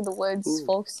Prancing Through the Woods, Ooh.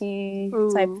 folksy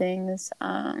Ooh. type things.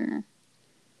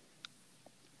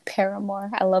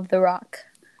 Paramore. I love The Rock.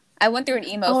 I went through an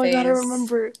emo phase. Oh, I gotta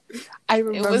remember. I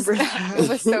remember that. It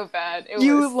was so bad. It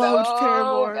You was loved so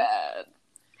Paramore. bad.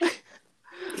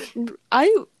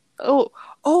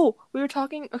 We were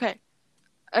talking. Okay,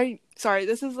 sorry.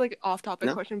 This is like off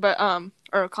topic question, but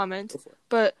or a comment.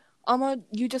 But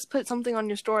you just put something on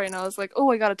your story, and I was like, oh,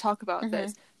 I gotta talk about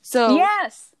this. So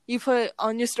yes, you put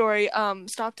on your story,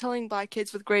 stop telling Black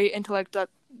kids with great intellect that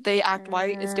they act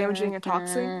white. It's damaging and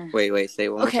toxic. Wait, say it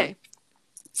one more time.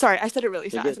 Sorry, I said it really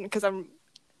You're fast because I'm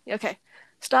okay.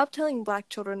 Stop telling Black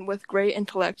children with great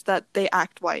intellect that they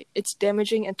act white. It's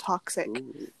damaging and toxic.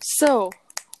 Ooh. So,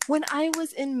 when I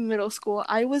was in middle school,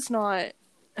 I was not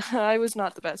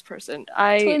the best person.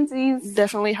 twinsies.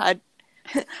 Definitely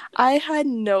I had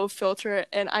no filter,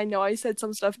 and I know I said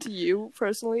some stuff to you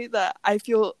personally that I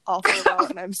feel awful about,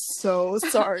 and I'm so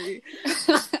sorry.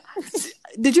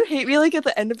 Did you hate me like at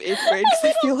the end of 8th grade? Because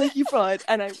I feel like you brought,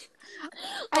 and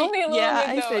Only a little bit,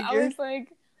 though. I figured. I was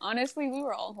like, honestly, we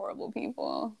were all horrible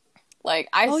people. Like,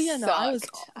 I sucked.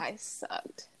 I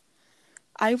sucked.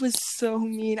 I was so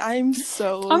mean. I'm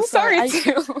sorry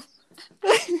too.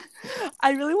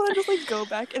 I really want to just like go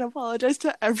back and apologize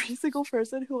to every single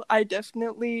person who I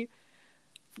definitely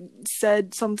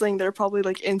said something they're probably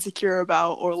like insecure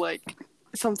about, or like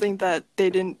something that they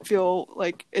didn't feel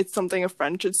like it's something a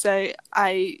friend should say.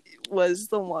 I was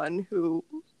the one who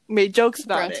made jokes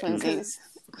about it.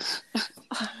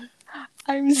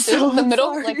 I'm so the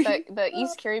middle, sorry. like the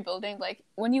East Carey building. Like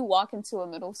when you walk into a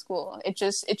middle school, it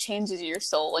changes your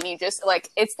soul, and you just like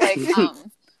it's like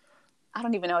I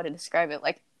don't even know how to describe it.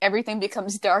 Like everything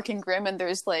becomes dark and grim, and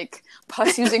there's like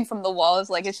pus oozing from the walls.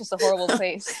 Like it's just a horrible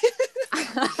place.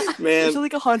 Man, it's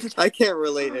like a haunted. I can't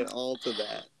relate at all to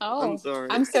that. Oh, I'm sorry.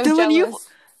 I'm so Dylan, jealous.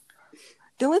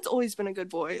 Dylan's always been a good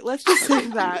boy. Let's just say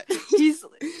that he's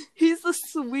the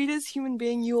sweetest human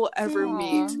being you will ever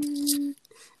meet.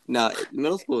 No,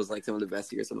 middle school was like some of the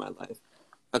best years of my life.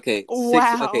 Okay,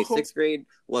 wow. 6th grade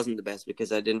wasn't the best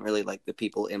because I didn't really like the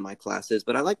people in my classes,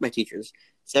 but I liked my teachers.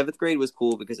 7th grade was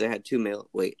cool because I had 2 male...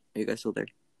 Wait, are you guys still there?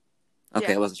 Okay,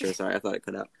 yeah. I wasn't sure. Sorry, I thought it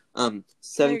cut out.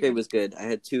 7th grade was good. I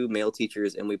had 2 male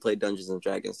teachers, and we played Dungeons and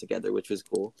Dragons together, which was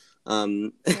cool.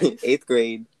 8th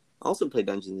grade, also played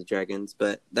Dungeons and Dragons,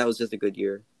 but that was just a good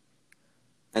year.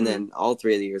 And then all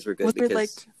 3 of the years were good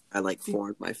because I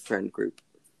formed my friend group.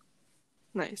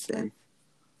 Nice. Then.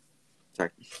 Sorry.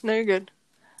 No, you're good.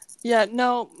 Yeah,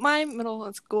 no, my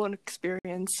middle school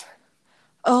experience.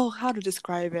 Oh, how to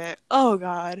describe it? Oh,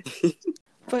 God.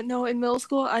 But no, in middle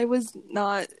school, I was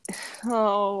not.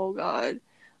 Oh, God.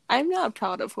 I'm not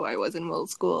proud of who I was in middle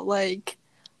school. Like,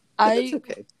 That's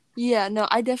okay. Yeah, no,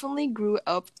 I definitely grew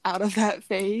up out of that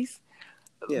phase.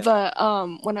 Yeah. But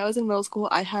when I was in middle school,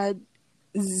 I had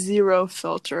zero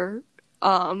filter.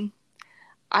 I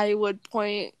would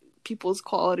point people's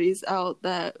qualities out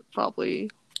that probably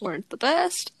weren't the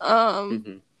best.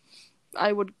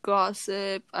 I would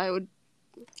gossip. I would.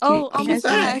 Oh, I'm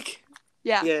back.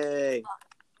 Yeah. Yay.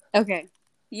 Okay.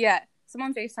 Yeah.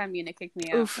 Someone FaceTime me and it kicked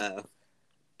me out.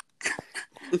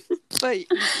 But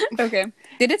okay.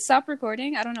 Did it stop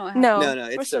recording? I don't know. No,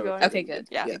 it's still going. Okay, good.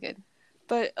 Yeah. Okay, good.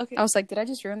 But okay. I was like, did I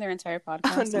just ruin their entire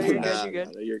podcast? No, you're good. You're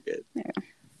good. No, you're good. Yeah.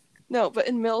 No, but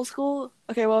in middle school,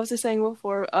 okay, what was I saying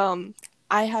before?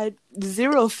 I had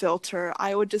zero filter.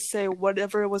 I would just say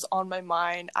whatever was on my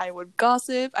mind. I would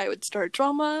gossip. I would start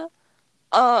drama.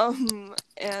 And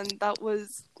that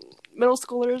was middle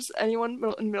schoolers. Anyone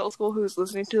in middle school who's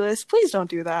listening to this, please don't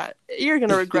do that. You're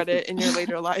gonna regret it in your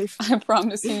later life. I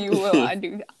promise you will. I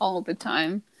do all the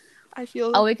time.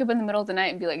 I'll wake up in the middle of the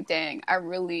night and be like, "Dang, I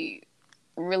really,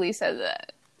 really said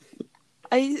that."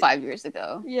 5 years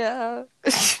ago. Yeah.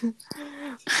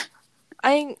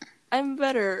 I'm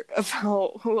better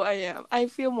about who I am. I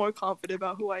feel more confident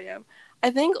about who I am.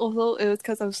 I think also it was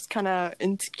because I was kind of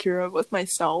insecure with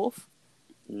myself.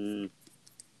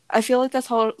 I feel like that's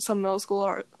how some middle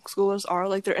schoolers are.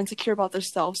 Like, they're insecure about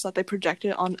themselves, so that they project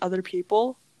it on other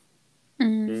people.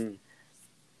 And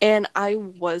I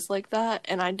was like that,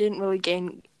 and I didn't really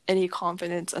gain any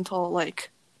confidence until,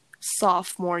 like,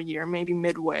 sophomore year, maybe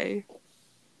midway.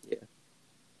 Yeah.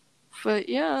 But,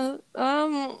 yeah,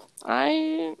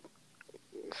 I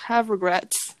have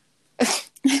regrets. But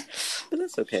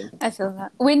that's okay. I feel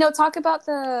that. Wait, no, talk about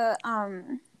the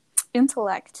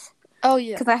intellect. Oh,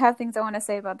 yeah. Because I have things I want to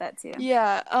say about that, too.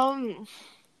 Yeah,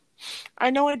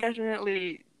 I know I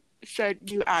definitely said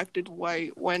you acted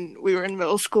white when we were in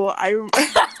middle school. I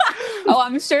Oh,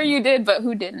 I'm sure you did, but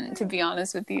who didn't? To be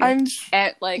honest with you, and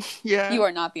yeah, you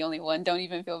are not the only one. Don't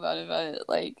even feel bad about it.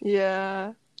 Like,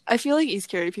 yeah, I feel like East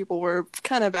Carey people were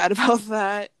kind of bad about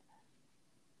that.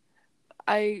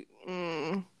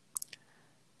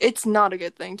 It's not a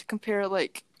good thing to compare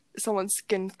like someone's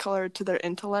skin color to their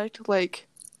intellect. Like,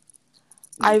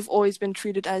 I've always been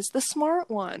treated as the smart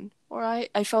one, or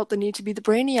I felt the need to be the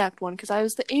brainiac one because I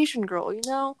was the Asian girl, you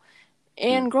know.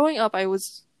 And growing up,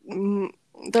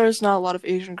 there's not a lot of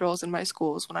Asian girls in my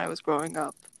schools when I was growing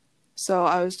up, so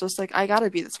I was just like, I gotta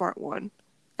be the smart one.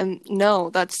 And no,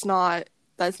 that's not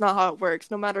how it works.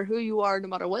 No matter who you are, no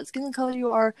matter what skin color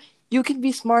you are, you can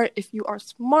be smart if you are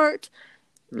smart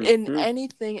in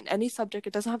anything, in any subject.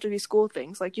 It doesn't have to be school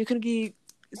things. Like, you can be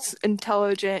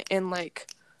intelligent in, like,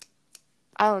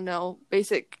 I don't know,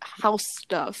 basic house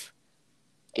stuff,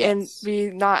 and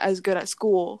be not as good at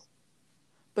school,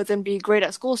 but then be great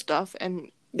at school stuff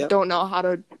and don't know how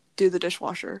to do the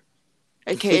dishwasher,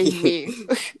 aka me.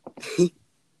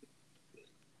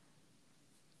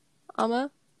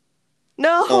 Amma?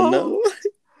 No! Oh no!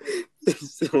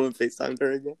 Someone FaceTimed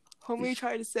her again? Homie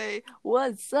tried to say,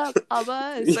 "What's up,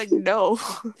 Amma?" It's like, no.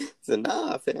 So,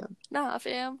 nah, fam. Nah,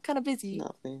 fam. Kind of busy.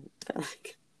 Nah, fam.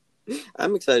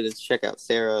 I'm excited to check out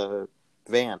Sarah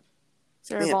Van.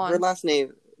 Sarah Vaughn. Her last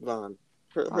name, Vaughn.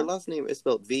 Her last name is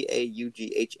spelled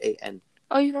Vaughan.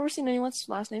 Oh, you've never seen anyone's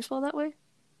last name spelled that way?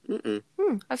 Mm-mm.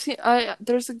 I've seen.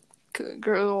 There's a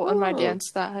girl in my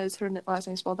dance that has her last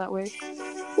name spelled that way.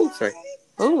 Oh, sorry.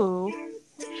 Oh.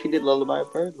 She did Lullaby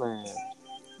Birdland.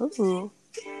 Oh.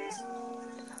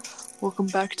 Welcome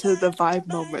back to the vibe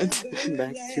moment.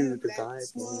 Back to the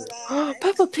vibe moment.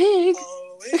 Peppa Pig.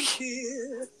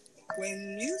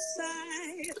 When you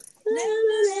sigh,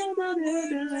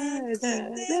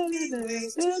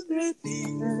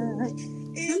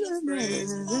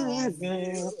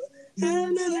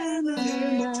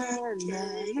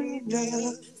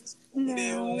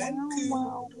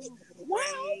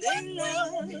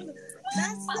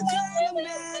 that's the kind of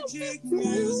magic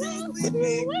music we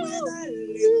make with our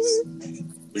lips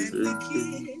when we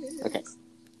kiss. Okay.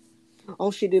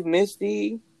 Oh, she did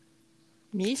Misty.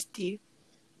 Misty.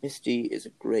 Misty is a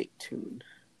great tune.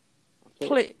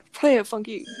 Play it,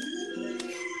 Funky.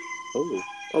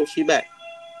 Oh, she back.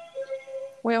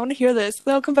 Wait, I want to hear this.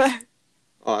 They'll come back.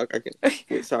 Oh, I can.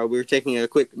 Wait, sorry, we were taking a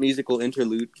quick musical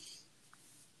interlude.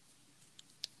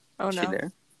 Oh, is no. she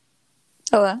there?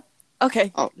 hello.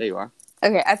 Okay. Oh, there you are.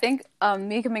 Okay, I think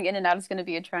me coming in and out is going to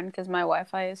be a trend because my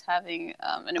Wi-Fi is having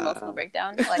an emotional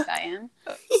breakdown, like I am.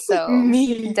 So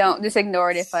don't just ignore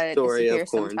it if I disappear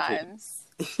sometimes.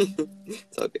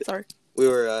 It's all good. Sorry. We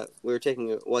were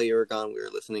taking while you were gone. We were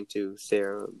listening to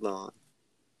Sarah Vaughn.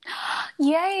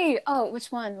 Yay! Oh,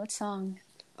 which one? What song?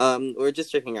 We're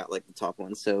just checking out like the top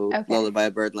ones. So Lullaby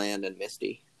Birdland and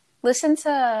Misty. Listen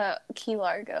to Key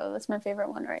Largo. That's my favorite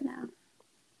one right now.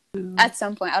 At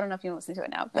some point, I don't know if you can listen to it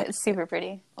now, but it's super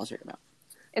pretty. I'll check it out.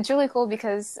 It's really cool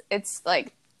because it's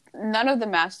like none of the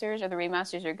masters or the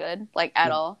remasters are good, like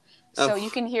at all. So you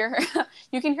can hear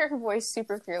her voice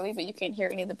super clearly, but you can't hear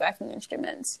any of the backing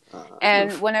instruments.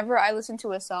 And whenever I listen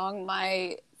to a song,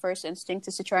 my first instinct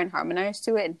is to try and harmonize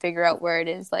to it and figure out where it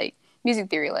is, like music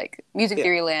theory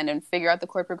land, and figure out the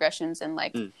chord progressions and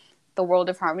like the world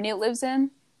of harmony it lives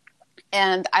in.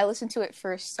 And I listened to it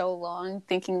for so long,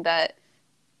 thinking that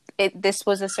this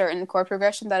was a certain chord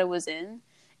progression that it was in.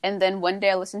 And then one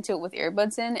day I listened to it with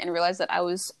earbuds in and realized that I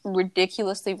was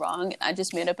ridiculously wrong. And I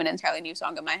just made up an entirely new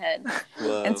song in my head.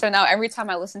 Whoa. And so now every time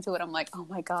I listen to it, I'm like, oh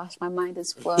my gosh, my mind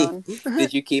is blown.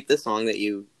 Did you keep the song that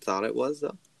you thought it was,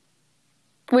 though?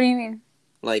 What do you mean?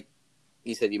 Like,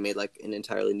 you said you made like an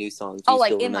entirely new song. Oh,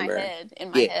 like in my head.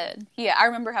 In my head. Yeah, I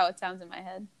remember how it sounds in my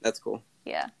head. That's cool.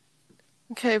 Yeah.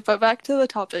 Okay, but back to the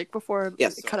topic before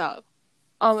it cut out.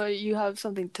 You have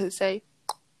something to say?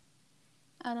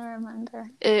 I don't remember.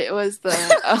 It was the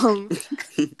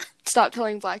stop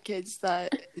telling black kids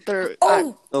that they're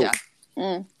yeah.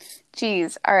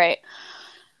 Jeez. All right.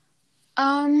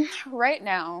 Right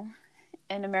now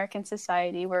in American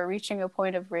society, we're reaching a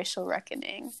point of racial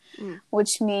reckoning,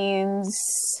 which means,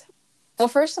 well,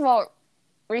 first of all,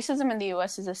 racism in the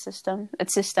U.S. is a system.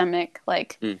 It's systemic.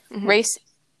 Like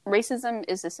racism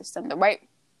is a system. The white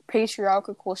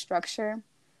patriarchal structure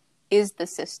is the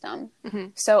system.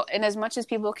 So, in as much as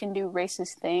people can do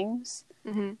racist things,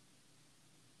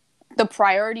 the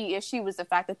priority issue was the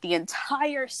fact that the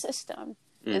entire system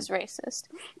is racist.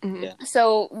 Yeah.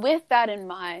 So, with that in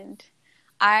mind,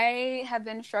 I have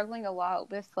been struggling a lot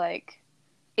with like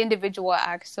individual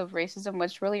acts of racism,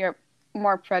 which really are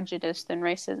more prejudice than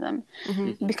racism,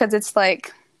 because it's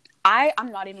like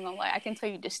I'm not even gonna lie. I can tell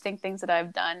you distinct things that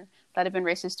I've done that have been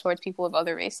racist towards people of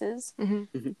other races.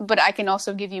 But I can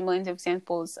also give you millions of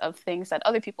examples of things that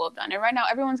other people have done. And right now,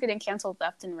 everyone's getting canceled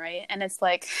left and right. And it's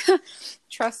like,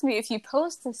 trust me, if you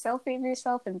post a selfie of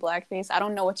yourself in blackface, I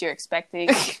don't know what you're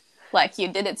expecting. Like, you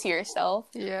did it to yourself.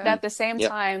 Yeah. But at the same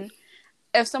time,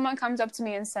 if someone comes up to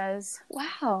me and says,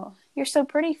 wow, you're so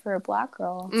pretty for a black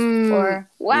girl. Or,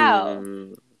 wow,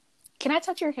 can I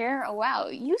touch your hair? Oh, wow,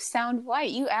 you sound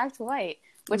white. You act white.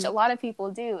 Which a lot of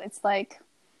people do. It's like...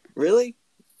 Really?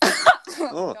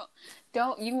 You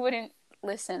wouldn't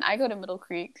listen. I go to Middle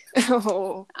Creek.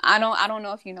 Oh. I don't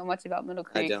know if you know much about Middle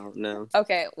Creek. I don't know.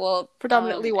 Okay, well,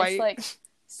 Predominantly white. It's like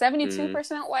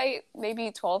 72% white,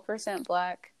 maybe 12%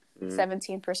 black,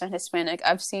 17% Hispanic.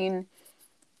 I've seen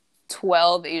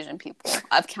 12 Asian people.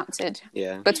 I've counted.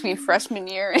 Yeah. Between freshman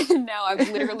year and now, I've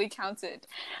literally counted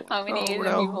how many Asian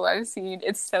people I've seen.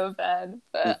 It's so bad.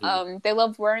 But they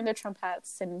love wearing their Trump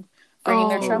hats and bringing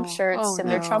their Trump shirts and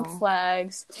their Trump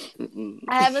flags.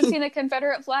 I haven't seen a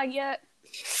Confederate flag yet,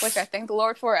 which I thank the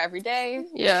Lord for every day.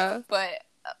 Yeah. But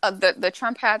the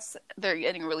Trump hats, they're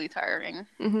getting really tiring.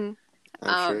 I'm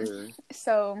sure.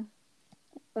 So,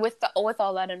 with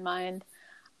all that in mind,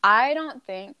 I don't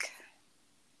think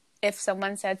if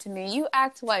someone said to me, "You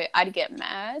act white," I'd get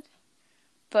mad.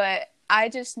 But I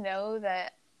just know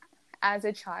that as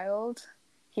a child,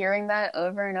 hearing that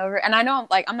over and over, and I know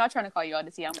I'm not trying to call you out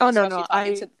to see. I'm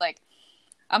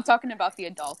talking about the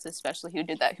adults, especially who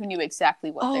did that, who knew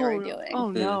exactly what they were doing.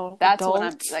 Oh no, that's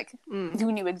adults? what I'm like.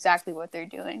 Who knew exactly what they're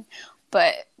doing.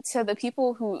 But to the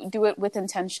people who do it with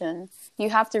intention, you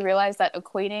have to realize that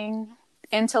equating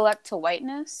intellect to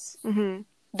whiteness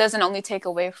doesn't only take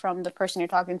away from the person you're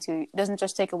talking to. It doesn't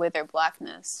just take away their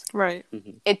blackness. Right.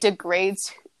 It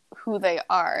degrades who they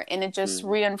are, and it just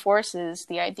reinforces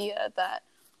the idea that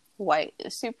white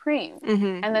is supreme.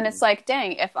 And then it's like,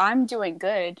 dang, if I'm doing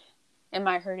good, am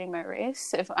I hurting my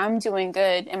race? If I'm doing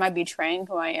good, am I betraying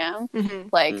who I am?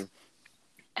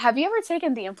 Have you ever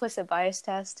taken the implicit bias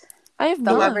test? I have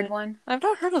the not. Harvard one. I've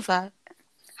not heard of that.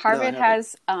 Harvard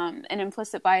has an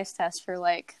implicit bias test for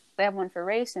they have one for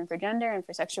race and for gender and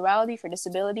for sexuality, for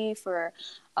disability, for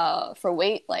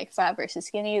weight, like fat versus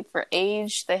skinny, for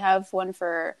age. They have one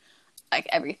for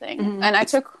everything. And I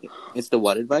took... It's the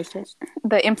what advice test?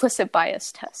 The implicit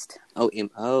bias test. I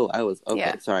was... Okay,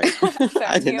 yeah. Sorry.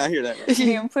 I did not hear that right.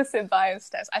 The implicit bias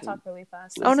test. I talk really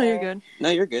fast. Oh, no, you're good. No,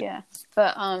 you're good. Yeah.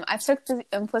 But I took the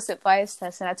implicit bias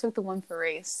test, and I took the one for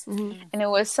race. And it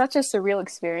was such a surreal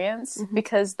experience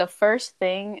because the first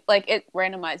thing... it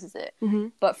randomizes it.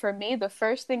 But for me, the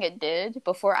first thing it did,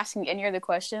 before asking any of the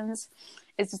questions,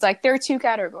 is there are two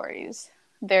categories.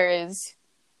 There is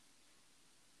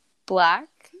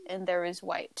black and there is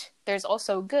white. There's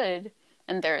also good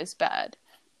and there is bad.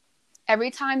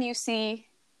 Every time you see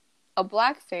a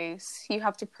black face, you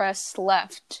have to press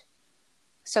left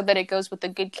so that it goes with the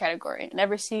good category. And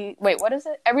every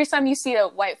time you see a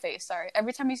white face,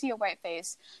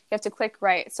 you have to click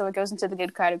right so it goes into the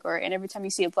good category. And every time you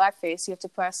see a black face, you have to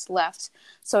press left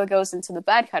so it goes into the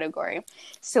bad category.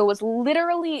 So it's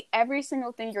literally every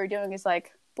single thing you're doing is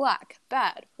black,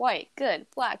 bad, white, good,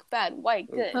 black, bad,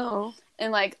 white, good.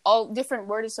 And all different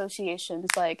word associations.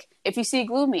 If you see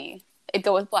gloomy, it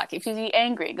goes with black. If you see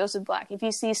angry, it goes with black. If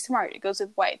you see smart, it goes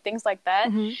with white. Things like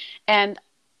that. And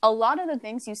a lot of the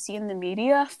things you see in the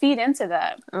media feed into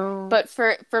that. But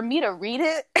for me to read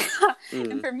it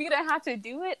and for me to have to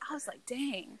do it, I was like,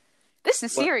 dang, this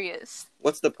is serious.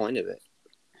 What's the point of it?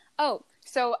 Oh,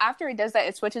 so after it does that,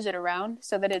 it switches it around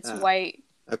so that it's white,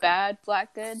 bad,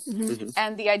 black, good.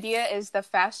 And the idea is the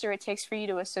faster it takes for you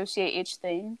to associate each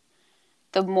thing,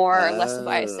 the more or less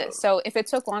biased it is. So if it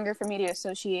took longer for me to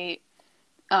associate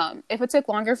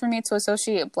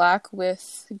black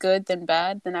with good than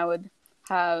bad, then I would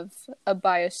have a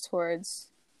bias towards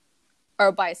or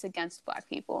a bias against black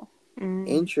people.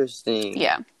 Interesting.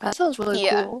 Yeah. That sounds really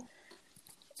cool.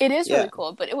 It is really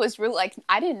cool, but it was really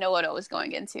I didn't know what I was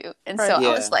going into. And so I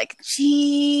was like,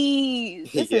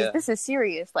 geez, this is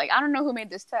serious. I don't know who made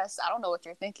this test. I don't know what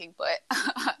you're thinking, but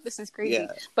this is crazy.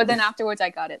 Yeah. But then afterwards I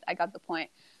got it. I got the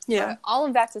point. Yeah. But all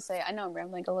of that to say, I know I'm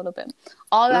rambling a little bit.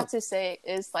 All that to say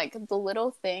is the little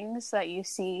things that you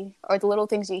see or the little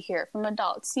things you hear from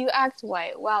adults. You act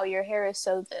white. Wow, your hair is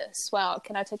so this. Wow,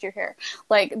 can I touch your hair?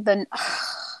 I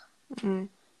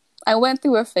went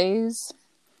through a phase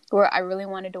where I really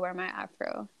wanted to wear my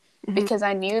afro. because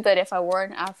I knew that if I wore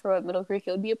an afro at Middle Creek,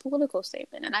 it would be a political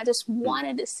statement. And I just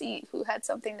wanted to see who had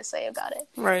something to say about it.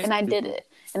 Right. And I did it.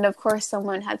 And of course,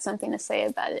 someone had something to say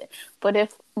about it. But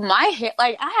if my hair,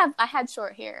 like, I had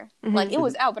short hair. Like, it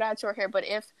was out, but I had short hair. But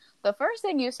if the first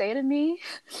thing you say to me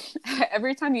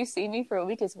every time you see me for a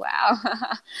week is, wow,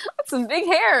 that's some big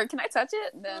hair, can I touch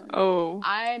it? Then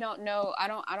I don't know. I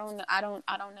don't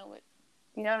know what,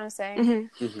 you know what I'm saying?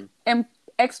 And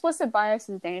explicit bias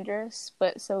is dangerous,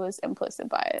 but so is implicit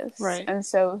bias. Right. And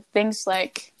so things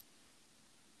like,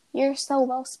 you're so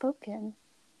well spoken,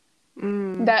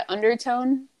 that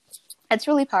undertone, it's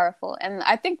really powerful. And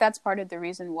I think that's part of the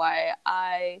reason why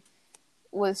I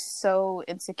was so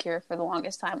insecure for the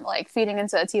longest time. Like, feeding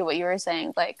into Atia, what you were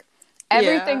saying, like,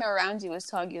 everything around you is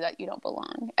telling you that you don't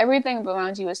belong. Everything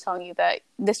around you is telling you that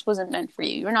this wasn't meant for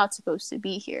you. You're not supposed to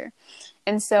be here.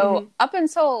 And so up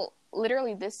until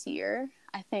literally this year,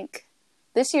 I think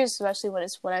this year is especially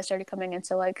when I started coming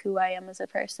into, like, who I am as a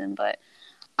person. But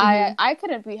I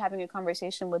couldn't be having a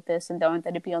conversation with this and knowing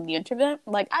that it'd be on the internet.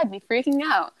 Like, I'd be freaking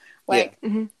out. Like,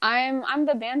 I'm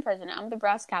the band president. I'm the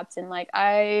brass captain. Like,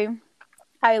 I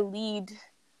lead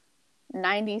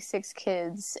 96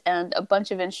 kids and a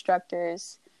bunch of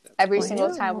instructors every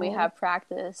single time we have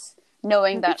practice,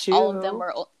 knowing that all of them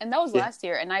were, and that was last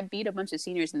year, and I beat a bunch of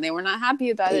seniors and they were not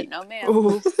happy about it. No, man.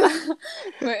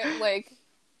 But, like,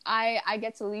 I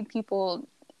get to lead people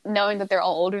knowing that they're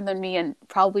all older than me and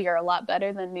probably are a lot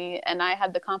better than me, and I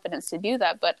had the confidence to do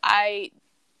that, but I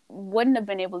wouldn't have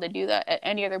been able to do that at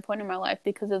any other point in my life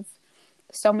because of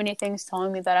so many things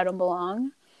telling me that I don't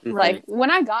belong. Like,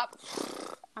 when I got,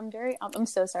 I'm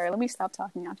so sorry. Let me stop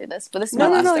talking after this. But this is my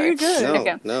last story. You're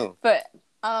good. No. But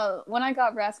when I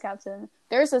got brass captain,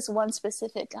 there's this one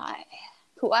specific guy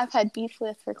who I've had beef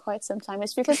with for quite some time.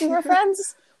 It's because we were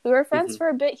friends. We were friends for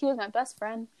a bit. He was my best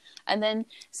friend. And then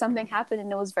something happened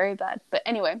and it was very bad. But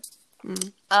anyway,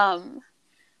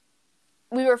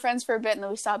 we were friends for a bit and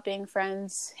then we stopped being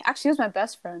friends. Actually, he was my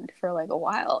best friend for like a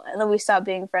while. And then we stopped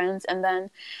being friends. And then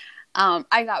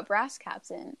I got brass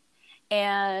captain.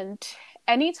 And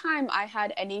anytime I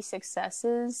had any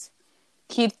successes,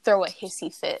 he'd throw a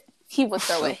hissy fit. He would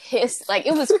throw a hiss. Like,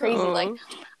 it was crazy. Like,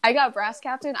 I got brass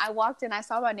captain. I walked in. I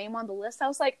saw my name on the list. I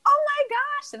was like, oh my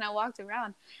gosh. And I walked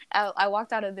around. I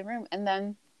walked out of the room. And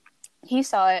then he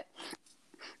saw it.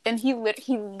 And he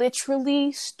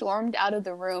literally stormed out of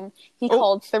the room. He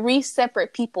called 3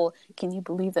 separate people. Can you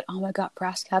believe that? Oh my God,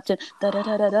 brass captain.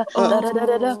 Da-da-da-da-da.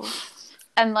 Da-da-da-da-da.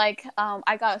 And, like,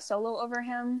 I got a solo over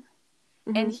him.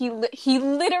 And he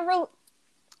literally,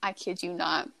 I kid you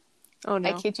not. Oh, no.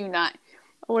 I kid you not.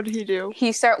 What did he do?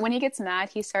 When he gets mad,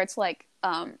 he starts, like,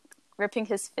 ripping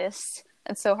his fists.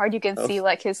 And so hard you can see,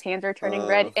 like, his hands are turning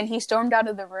red. And he stormed out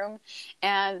of the room.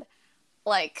 And,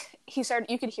 like,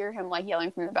 you could hear him, like,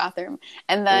 yelling from the bathroom.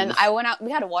 And then I went out,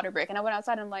 we had a water break. And I went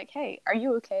outside and I'm like, hey, are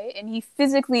you okay? And he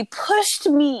physically pushed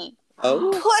me.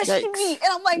 Pushed me.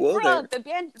 And I'm like, bro, the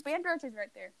band director's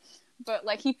right there. But,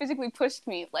 like, he physically pushed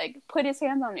me, like, put his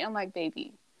hands on me. I'm like,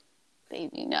 baby,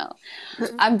 no.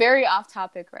 I'm very off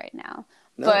topic right now.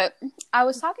 No. But I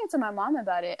was talking to my mom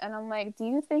about it, and I'm like, do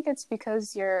you think it's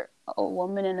because you're a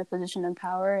woman in a position of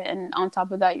power, and on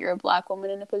top of that, you're a Black woman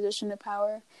in a position of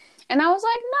power? And I was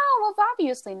like, no, well,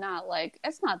 obviously not. Like,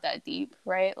 it's not that deep,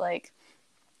 right? Like,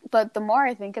 but the more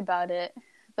I think about it,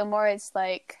 the more it's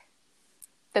like,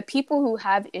 the people who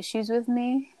have issues with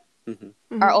me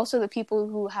are also the people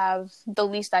who have the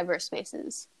least diverse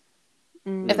spaces,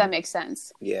 if that makes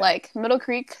sense. Yeah. Like, Middle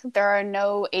Creek, there are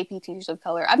no AP teachers of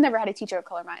color. I've never had a teacher of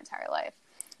color my entire life.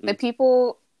 The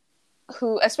people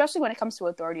who, especially when it comes to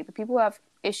authority, the people who have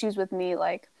issues with me,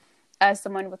 like, as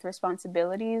someone with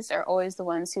responsibilities, are always the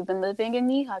ones who've been living in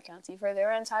Yeehaw County for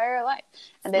their entire life.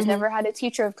 And they've never had a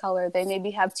teacher of color. They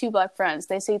maybe have 2 Black friends.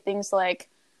 They say things like,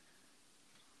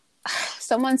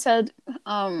 someone said,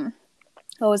 what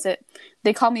was it?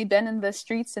 They call me Ben in the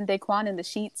streets and Daquan in the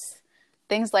sheets.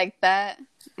 Things like that.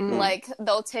 Like,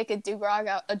 they'll take a do-rag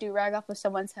off of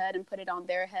someone's head and put it on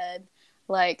their head.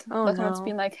 Like, they'll come up to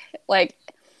being like,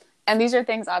 and these are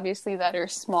things obviously that are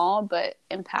small but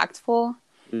impactful.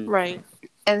 Right.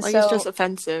 And like, so, it's just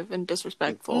offensive and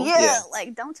disrespectful. Yeah,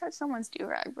 like, don't touch someone's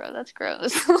do-rag, bro. That's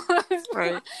gross.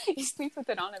 Right. You sleep with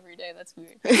it on every day. That's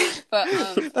weird.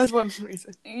 But that's one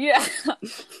reason. Yeah.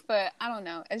 But I don't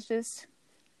know. It's just,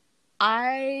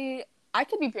 I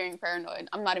could be being paranoid.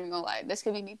 I'm not even gonna lie. This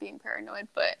could be me being paranoid,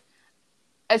 but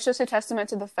it's just a testament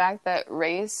to the fact that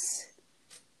race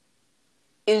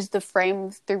is the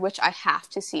frame through which I have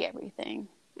to see everything.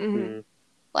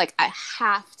 like, I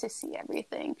have to see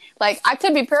everything. Like, I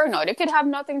could be paranoid. It could have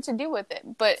nothing to do with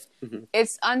it. But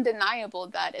it's undeniable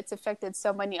that it's affected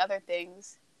so many other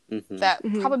things that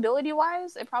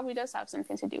probability-wise, it probably does have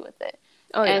something to do with it.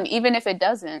 Oh, and even if it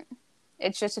doesn't,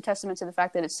 it's just a testament to the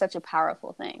fact that it's such a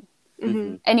powerful thing.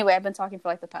 Anyway, I've been talking for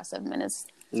like the past 7 minutes.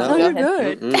 No, you're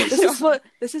good. This is what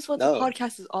the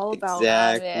podcast is all about.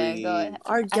 Exactly. Go ahead.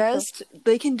 Our guests,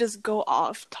 they can just go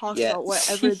off, talk about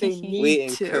whatever they need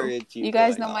to. Encourage you. You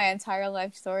guys know my entire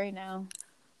life story now.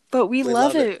 But we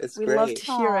love it. It's we great. love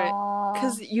to hear it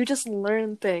because you just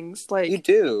learn things. Like you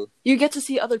do. You get to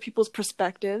see other people's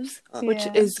perspectives, which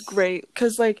is great.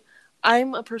 Because like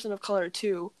I'm a person of color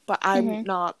too, but I'm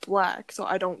not Black, so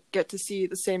I don't get to see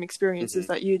the same experiences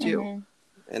that you do.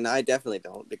 And I definitely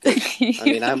don't because I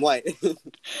mean I'm white.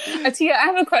 Atia, I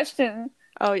have a question.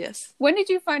 Oh yes. When did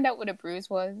you find out what a bruise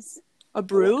was? A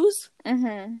bruise?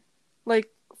 Like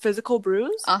physical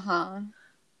bruise?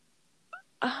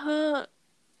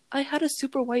 I had a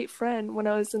super white friend when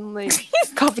I was in like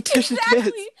competition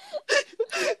kids.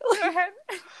 Go ahead.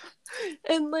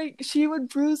 And like she would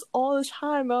bruise all the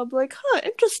time. I'd be like, huh,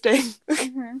 interesting.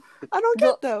 I don't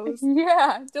get those.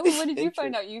 Yeah. Dylan, when did you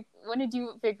find out? When did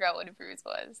you figure out what a bruise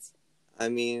was? I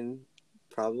mean,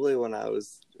 probably when I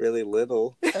was really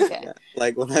little. Okay.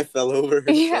 Like when I fell over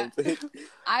or something.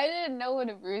 I didn't know what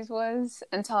a bruise was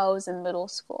until I was in middle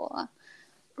school.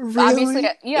 Really?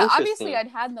 Obviously I'd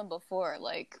had them before.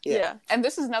 Like, and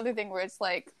this is another thing where it's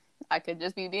like, I could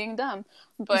just be being dumb.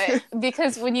 But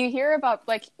because when you hear about,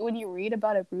 like, when you read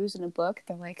about a bruise in a book,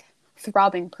 they're like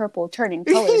throbbing purple, turning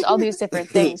colors, all these different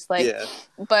things. Like,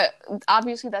 but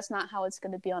obviously that's not how it's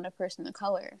going to be on a person of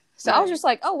color. So I was just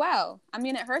like, oh, wow. I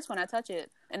mean, it hurts when I touch it.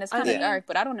 And it's kind of dark,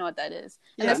 but I don't know what that is.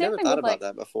 And the same I've never thing thought with, about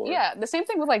that before. Yeah, the same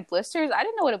thing with, like, blisters. I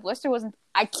didn't know what a blister was.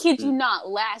 I kid you not,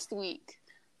 last week.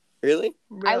 Really?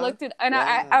 I looked at, and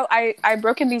I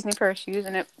broke in these new pair of shoes,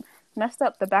 and it messed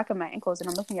up the back of my ankles, and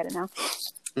I'm looking at it now.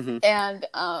 And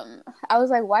I was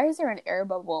like, why is there an air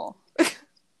bubble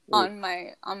on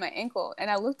my ankle? And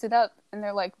I looked it up, and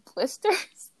they're like,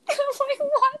 blisters? And I'm like,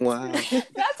 what? Wow. That's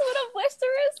what a blister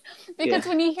is? Because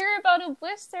when you hear about a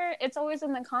blister, it's always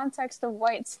in the context of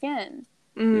white skin.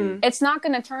 It's not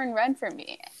going to turn red for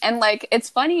me. And, like,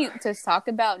 it's funny to talk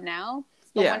about now,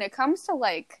 but when it comes to,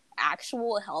 like,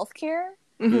 actual healthcare,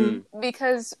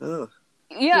 because because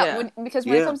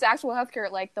when it comes to actual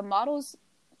healthcare, like the models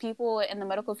people in the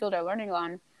medical field are learning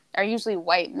on are usually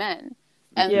white men,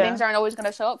 and things aren't always going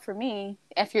to show up for me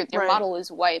if your model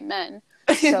is white men.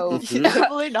 So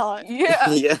definitely not.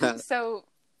 So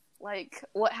like,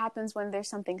 what happens when there's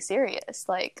something serious?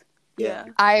 Like, Yeah.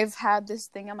 I've had this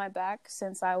thing on my back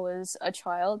since I was a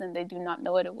child, and they do not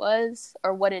know what it was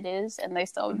or what it is, and they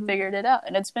still haven't figured it out.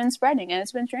 And it's been spreading, and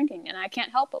it's been shrinking, and I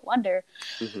can't help but wonder,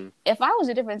 if I was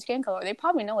a different skin color, they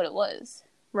probably know what it was.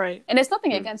 Right. And it's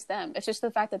nothing against them. It's just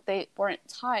the fact that they weren't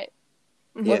taught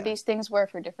what these things were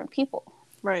for different people.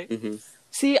 Right.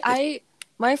 See,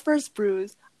 my first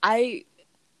bruise, I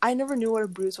never knew what a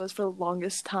bruise was for the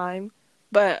longest time,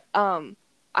 but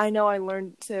I know I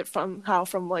learned it from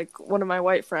like one of my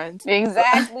white friends.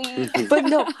 Exactly. But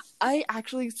no, I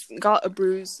actually got a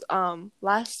bruise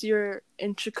last year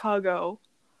in Chicago.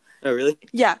 Oh, really?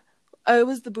 Yeah. It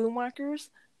was the boom whackers,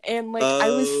 and like I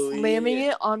was slamming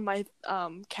it on my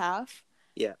calf.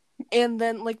 Yeah. And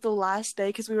then like the last day,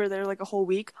 because we were there like a whole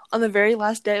week, on the very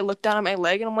last day I looked down at my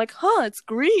leg and I'm like, huh, it's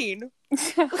green.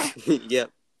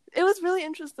 Yep. It was really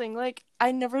interesting. Like,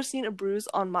 I never seen a bruise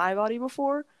on my body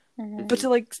before. But to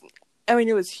like, I mean,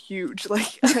 it was huge.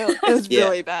 Like, it was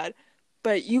really bad.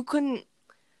 But you couldn't.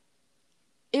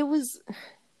 It was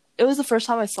the first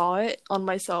time I saw it on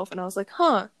myself, and I was like,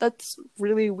 "Huh, that's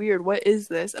really weird. What is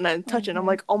this?" And I touch it, and I'm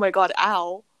like, "Oh my god,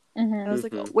 ow!" And I was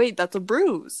like, oh, "Wait, that's a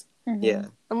bruise." Yeah.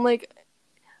 I'm like,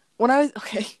 when I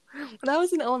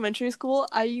was in elementary school,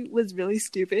 I was really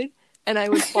stupid, and I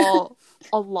would fall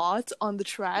a lot on the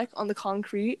track, on the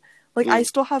concrete. Like, I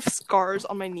still have scars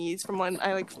on my knees from when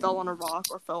I, like, fell on a rock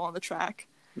or fell on the track.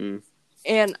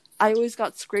 And I always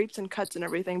got scrapes and cuts and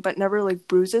everything, but never, like,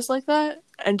 bruises like that.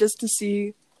 And just to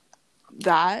see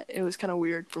that, it was kind of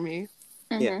weird for me.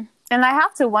 Yeah. And I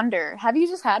have to wonder, have you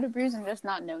just had a bruise and just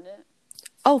not known it?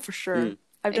 Oh, for sure.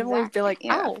 I've definitely been like,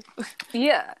 ow.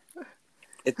 Yeah.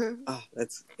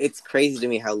 It's crazy to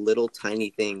me how little tiny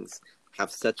things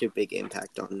have such a big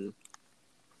impact on,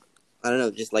 I don't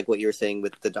know, just like what you were saying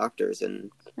with the doctors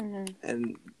and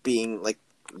being like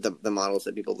the models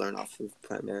that people learn off of,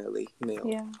 primarily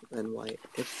male and white.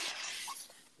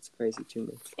 It's crazy to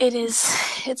me. It is.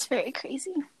 It's very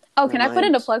crazy. Oh, can I put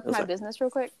in a plug for my business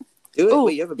real quick? Do it. Oh,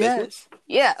 Wait, you have a business? yes.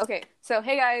 Yeah, okay. So,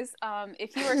 hey guys,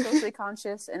 if you are socially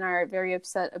conscious and are very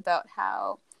upset about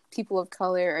how people of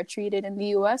color are treated in the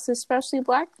US, especially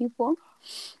Black people,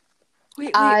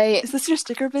 Wait, I is this your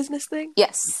sticker business thing?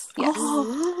 yes, yes,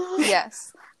 Oh.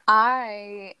 yes.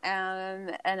 I am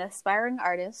an aspiring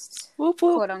artist, Whoop,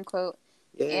 whoop. quote unquote,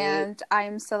 Yeah. and I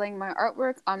am selling my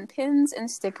artwork on pins and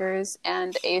stickers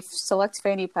and a select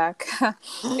fanny pack.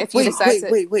 If you decide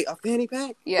to, wait, a fanny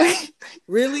pack? yeah,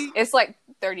 Really? it's like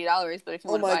 $30, but if you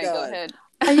Oh want to my buy it, go God. ahead.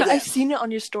 I've seen it on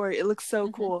your story. It looks so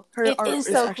cool. Her It art is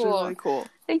is so actually cool. really cool.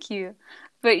 Thank you.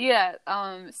 But yeah,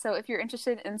 so if you're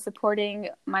interested in supporting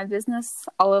my business,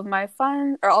 all of my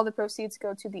funds or all the proceeds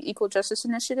go to the Equal Justice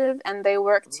Initiative, and they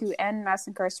work to end mass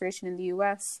incarceration in the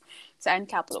U.S., to end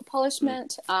capital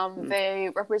punishment. They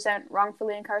represent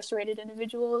wrongfully incarcerated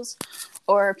individuals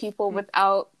or people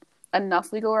without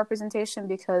enough legal representation,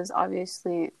 because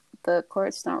obviously the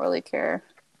courts don't really care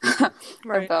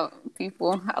Right. about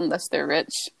people unless they're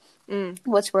rich, Mm.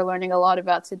 which we're learning a lot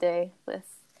about today with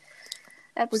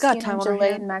We got Epstein time and on our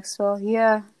Ghislaine hand. Maxwell.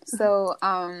 Yeah. So,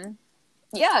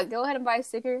 yeah, go ahead and buy a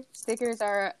sticker. Stickers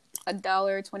are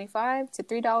 $1.25 to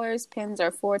 $3. Pins are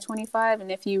 $4.25,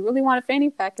 and if you really want a fanny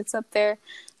pack, it's up there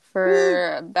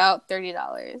for about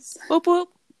 $30. Whoop, whoop.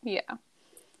 Yeah.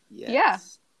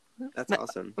 Yes. That's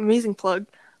awesome. Amazing plug.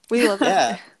 We love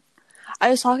Yeah. it. I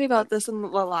was talking about this in the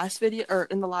last video, or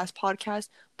in the last podcast,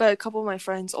 but a couple of my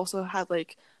friends also had,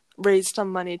 like, raised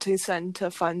some money to send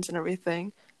to funds and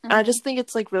everything. And I just think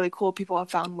it's, like, really cool people have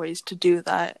found ways to do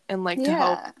that and, like, to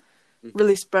help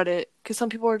really spread it. Because some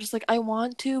people are just like, I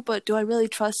want to, but do I really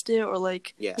trust it? Or,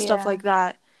 like, stuff like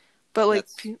that. But, like,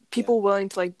 people willing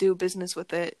to, like, do business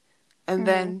with it and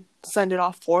then send it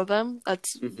off for them,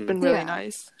 that's been really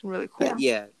nice and really cool.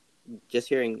 Yeah. Just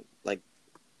hearing, like,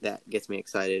 that gets me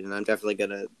excited, and I'm definitely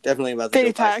about to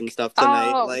Fanny go buy pack. some stuff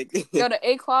tonight. Oh, Like, go to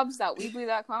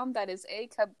akwabs.weebly.com. That is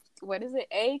akwabs.com.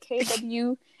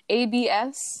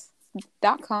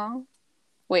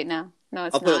 Wait, no, it's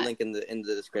I'll not. put a link in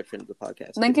the description of the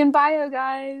podcast. Link in bio,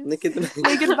 guys. Link in the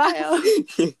Link in bio.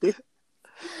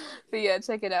 But yeah,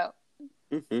 check it out.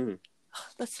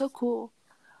 That's so cool.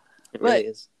 It really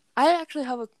is. I actually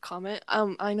have a comment.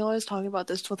 I know I was talking about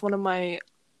this with one of my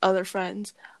other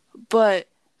friends, but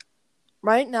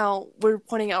right now we're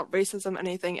pointing out racism and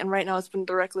anything, and right now it's been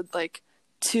directed, like,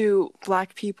 to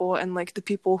Black people and, like, the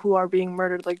people who are being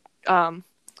murdered, like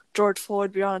George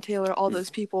Floyd, Breonna Taylor, all those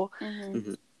people.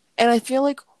 And I feel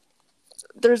like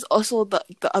there's also the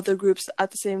other groups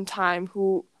at the same time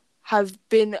who have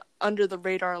been under the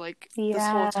radar, like, this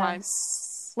whole time.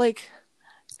 Like,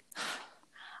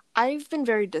 I've been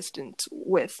very distant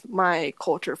with my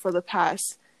culture for the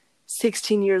past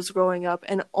 16 years growing up,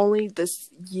 and only this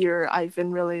year I've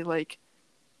been really, like,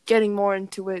 getting more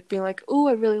into it, being like, ooh,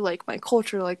 I really like my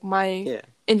culture, like, my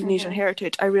Indonesian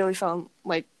heritage. I really found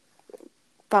it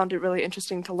really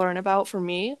interesting to learn about for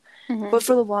me. But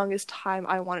for the longest time,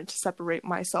 I wanted to separate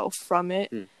myself from it.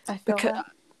 I feel that.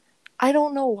 I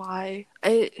don't know why.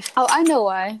 I know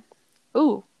why.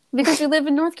 Ooh. Because you live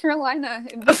in North Carolina.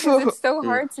 Because it's so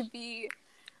hard to be,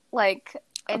 like,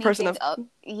 a person of...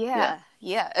 Yeah.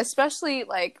 Especially,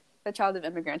 like, the child of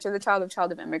immigrants. You're the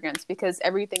child of immigrants, because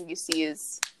everything you see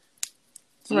is,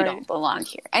 you don't belong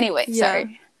here. Anyway,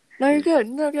 sorry. No, you're good.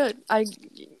 No, good. I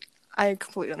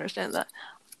completely understand that.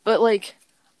 But, like,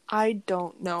 I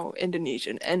don't know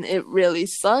Indonesian, and it really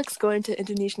sucks going to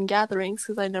Indonesian gatherings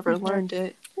because I never learned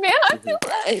it. Man, I feel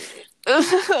that.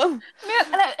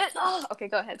 Okay,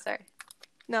 go ahead. Sorry.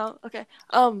 No, okay.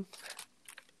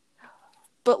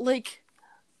 But, like,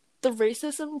 the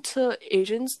racism to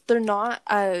Asians, they're not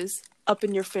as up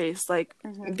in your face, like,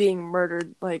 being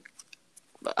murdered, like,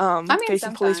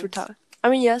 facing police brutality. I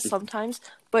mean, yes, sometimes,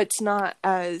 but it's not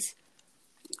as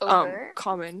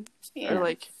common or,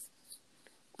 like.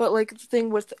 But, like, the thing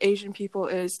with Asian people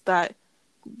is that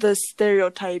the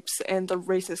stereotypes and the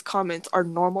racist comments are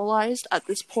normalized at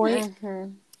this point.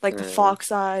 Like, the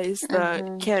fox eyes,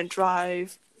 the can't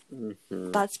drive.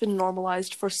 That's been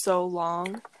normalized for so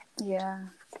long. Yeah.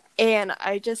 And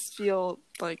I just feel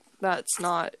like that's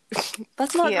not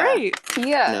great.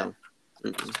 Yeah.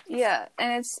 No. Yeah,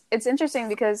 and it's interesting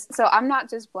because, so I'm not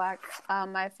just Black.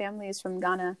 My family is from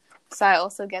Ghana, so I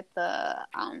also get the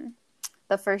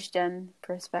first gen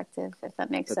perspective, if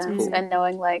that makes sense. Cool. And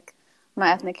knowing, like,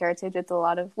 my ethnic heritage with a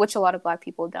lot of Black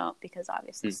people don't, because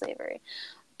obviously slavery.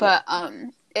 But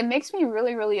it makes me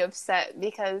really, really upset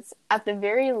because at the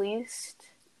very least,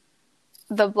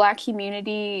 the Black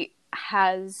community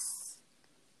has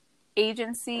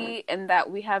agency, and that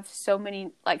we have so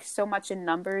much in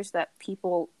numbers that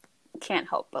people can't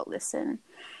help but listen.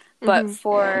 but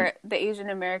for the Asian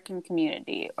American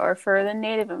community or for the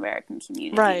Native American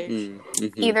community. Right.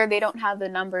 Either they don't have the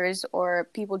numbers or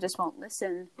people just won't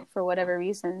listen for whatever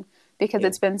reason because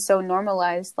it's been so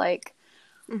normalized. Like,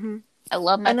 I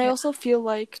love my... And I also feel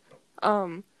like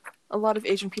a lot of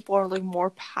Asian people are, like,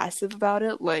 more passive about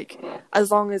it. Like,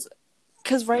 as long as...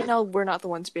 Because right now, we're not the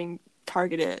ones being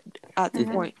targeted at the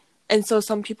point. And so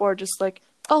some people are just like,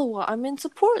 oh, well, I'm in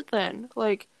support then.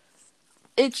 Like,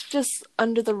 it's just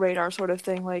under the radar sort of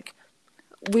thing. Like,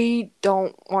 we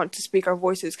don't want to speak our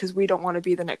voices because we don't want to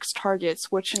be the next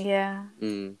targets, which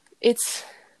it's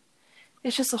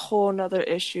just a whole nother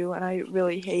issue, and I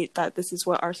really hate that this is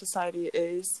what our society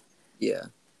is. Yeah.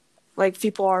 Like,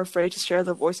 people are afraid to share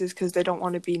their voices because they don't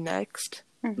want to be next.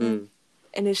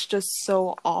 And it's just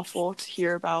so awful to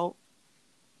hear about.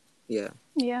 Yeah.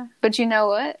 Yeah. But you know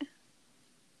what?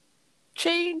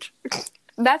 Change.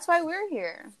 That's why we're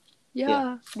here.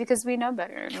 Yeah. Because we know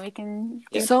better and we can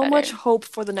do so better. much hope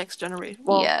for the next generation.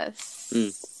 Well, yes.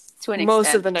 To an most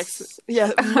extent. of the next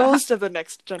most of the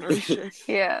next generation.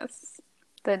 Yes.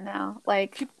 But now,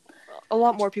 like, a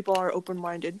lot more people are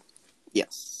open-minded.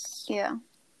 Yes. Yeah.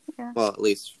 Well, at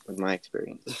least with my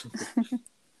experience.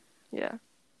 Yeah.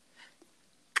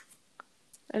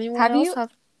 Anyone else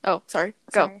have... Oh, sorry.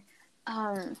 Go.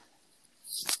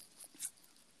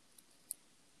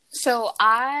 So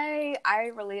I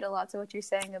relate a lot to what you're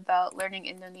saying about learning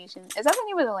Indonesian. Is that the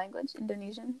name of the language?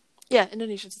 Indonesian? Yeah,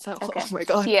 Indonesian. Okay. Oh my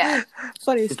god. Yeah.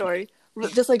 Funny story.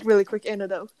 Just like really quick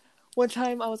anecdote. One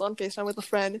time I was on FaceTime with a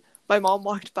friend. My mom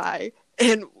walked by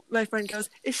and my friend goes,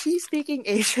 "Is she speaking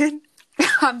Asian?"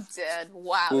 I'm dead.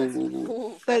 Wow.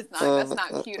 That's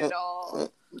not cute at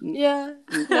all. Yeah.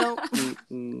 No.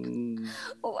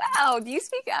 Wow. Do you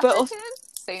speak African?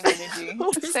 Same energy.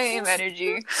 Same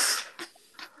energy.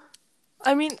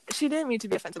 I mean, she didn't mean to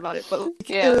be offensive about it, but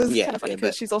it was kind of funny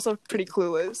because she's also pretty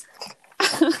clueless.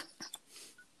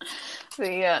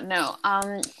 But no.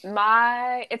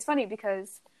 It's funny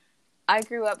because I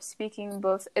grew up speaking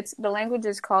both. The language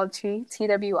is called Twi,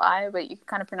 Twi, but you can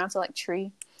kind of pronounce it like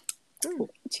tree.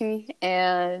 Twi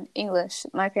and English.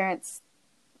 My parents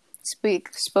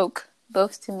spoke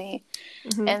both to me,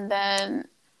 and then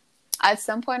at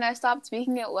some point I stopped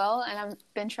speaking it well, and I've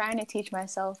been trying to teach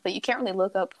myself. But you can't really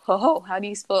look up how do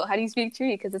you speak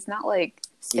Twi, because it's not like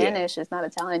Spanish. It's not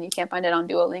Italian. You can't find it on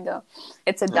Duolingo.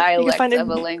 It's a dialect of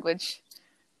a language.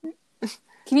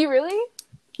 Can you really?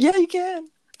 Yeah, you can.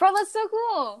 Bro, that's so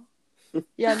cool.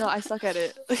 Yeah, no, I suck at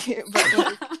it. But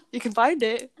like, you can find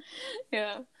it.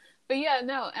 Yeah. But yeah,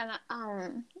 no,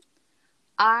 and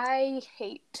I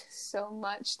hate so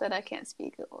much that I can't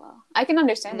speak it well. I can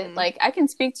understand it. Like, I can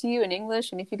speak to you in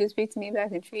English, and if you can speak to me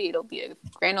back in Tree, it'll be a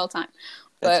grand old time.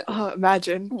 But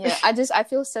imagine. Yeah, I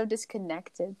feel so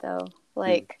disconnected though.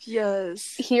 Like,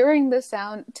 yes, hearing the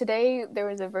sound today. There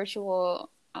was a virtual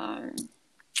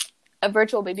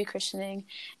baby christening,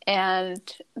 and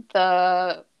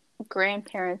the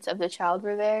grandparents of the child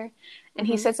were there, and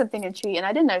he said something in Tree, and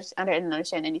I didn't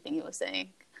understand anything he was saying.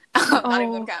 I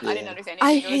didn't understand anything.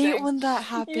 I hate when that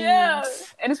happens. Yeah,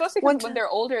 and especially when they're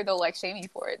older, they'll like shame you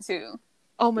for it too.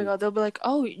 Oh my god, they'll be like,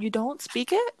 "Oh, you don't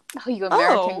speak it? Oh, you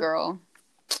American girl."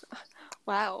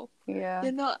 Wow. Yeah.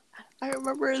 You know, I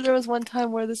remember there was one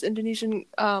time where this Indonesian,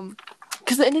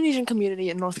 because the Indonesian community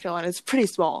in North Carolina is pretty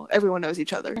small. Everyone knows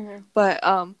each other. But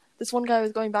this one guy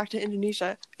was going back to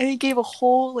Indonesia, and he gave a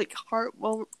whole like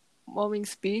heartwarming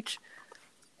speech,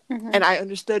 and I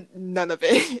understood none of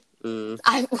it.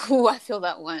 I feel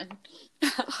that one.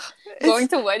 Going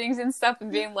to weddings and stuff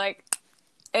and being like,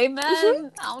 "Amen."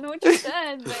 I don't know what you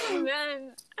said, but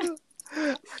amen.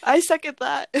 I second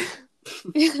that.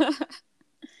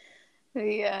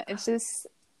 Yeah, it's just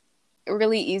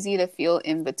really easy to feel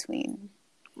in between.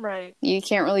 Right. You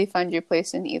can't really find your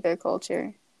place in either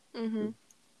culture.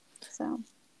 So,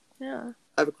 yeah.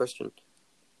 I have a question.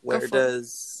 Where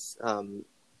does I'm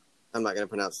not gonna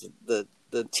pronounce the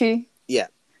Chi? Yeah.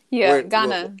 Yeah,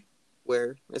 Ghana.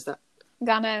 Where is that?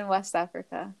 Ghana in West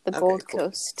Africa, the Gold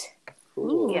Coast.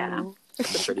 Cool. Yeah.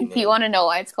 That's a pretty name. You want to know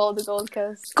why it's called the Gold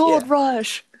Coast? Gold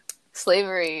Rush.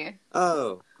 Slavery.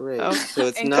 Oh, great. So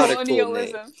it's not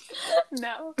colonialism. A cool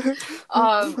name.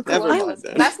 No.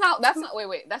 Colonialism. That's not,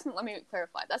 wait. That's not, let me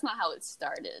clarify. That's not how it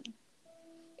started.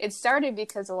 It started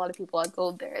because a lot of people had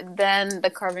gold there. Then the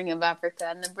carving of Africa,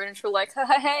 and the British were like,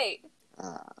 hey,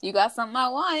 you got something I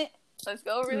want. Let's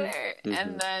go over there.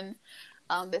 And then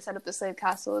they set up the slave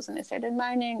castles, and they started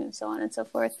mining, and so on and so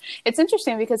forth. It's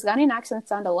interesting because Ghanaian accents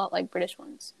sound a lot like British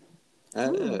ones.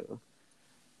 Oh.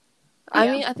 I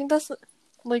mean, I think that's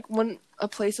like when a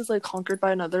place is like conquered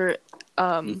by another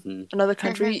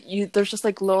country. There's just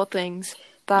like little things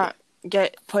that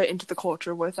get put into the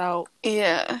culture without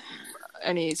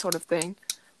any sort of thing.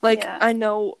 Like I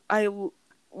know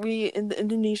we in the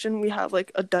Indonesian we have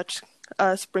like a Dutch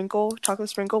chocolate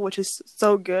sprinkle, which is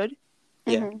so good.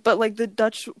 Yeah. But like the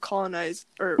Dutch colonized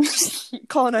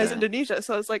Indonesia,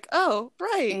 so it's like, oh,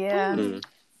 right. Yeah. Mm.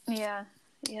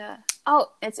 Yeah.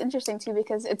 Oh, it's interesting too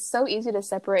because it's so easy to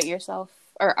separate yourself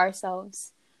or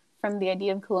ourselves from the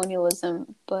idea of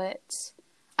colonialism, but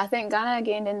I think Ghana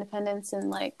gained independence in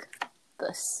like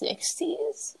the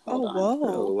 60s. Oh,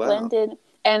 wow. Blended,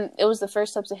 and it was the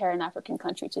first sub-Saharan African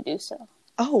country to do so.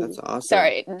 Oh, that's awesome.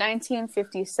 Sorry,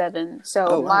 1957.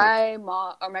 So my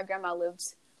mom or my grandma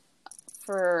lived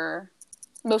for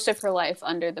most of her life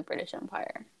under the British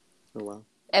Empire. Oh, wow.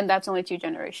 And that's only 2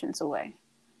 generations away.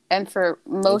 And for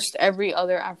most every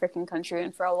other African country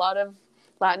and for a lot of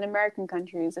Latin American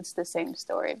countries, it's the same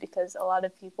story because a lot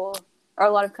of people or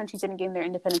a lot of countries didn't gain their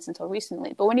independence until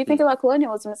recently. But when you think about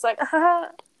colonialism, it's like,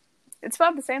 it's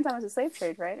about the same time as the slave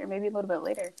trade, right? Or maybe a little bit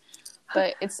later.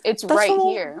 But it's right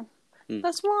here.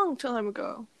 That's a long time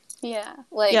ago. Yeah.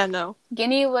 Like, yeah, no.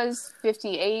 Guinea was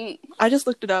 58. I just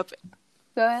looked it up.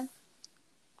 Go ahead.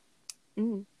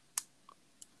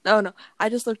 No. I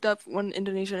just looked up when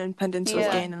Indonesian independence was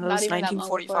gained, and it was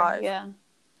 1945. Yeah.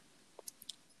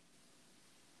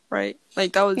 Right?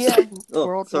 Like, that was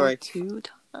World War II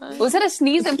time. Was it a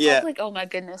sneeze in public? Oh, my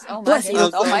goodness. Oh, my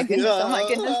goodness. Oh, my goodness. Oh, my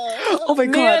goodness. Oh, my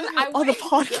God. On the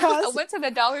podcast? I went to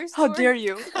the dollar store. How dare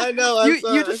you? I know.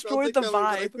 You destroyed the vibe.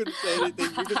 I couldn't say anything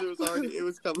because it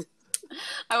was coming.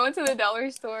 I went to the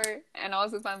dollar store and I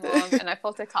was with my mom and I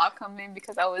felt a cough coming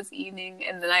because I was eating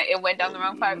and then it went down the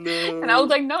wrong pipe and I was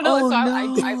like no. So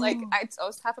I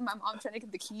was tapping my mom trying to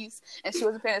get the keys and she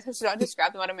wasn't paying attention, so I just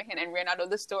grabbed them out of my hand and ran out of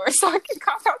the store so I could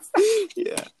cough outside.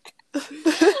 Yeah.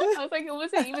 I was like, it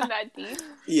wasn't even that deep.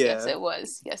 Yeah. Yes it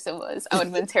was. I would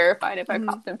have been terrified if I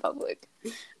coughed in public.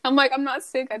 I'm like, I'm not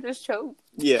sick, I just choked.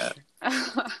 Yeah.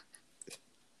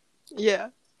 Yeah.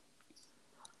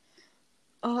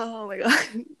 Oh my God,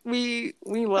 we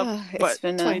love what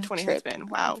 2020 has been.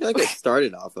 Wow, I feel like it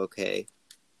started off okay.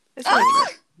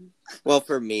 Well,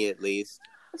 for me at least.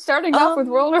 Starting off with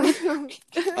World War.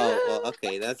 Oh well,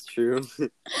 okay, that's true.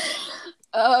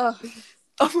 Oh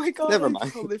my God, never mind. I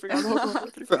totally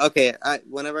forgot. Okay,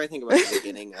 whenever I think about the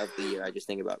beginning of the year, I just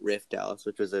think about Rift Dallas,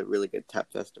 which was a really good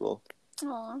tap festival.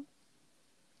 Aww.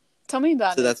 Tell me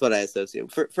about it. So that's what I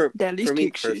associate. For me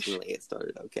pictures. personally, it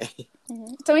started okay.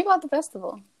 Mm-hmm. Tell me about the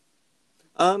festival.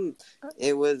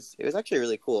 It was actually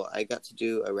really cool. I got to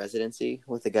do a residency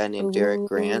with a guy named Derek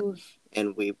Grant,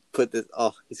 and we put this.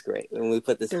 Oh, he's great. And we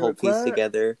put this whole piece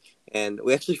together, and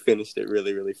we actually finished it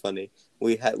really, really funny.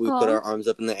 We put our arms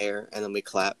up in the air, and then we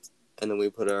clapped, and then we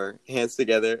put our hands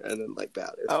togetger, and then like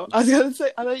bowed. Oh, I was gonna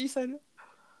say. I thought you said it.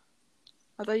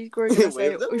 I thought you were going to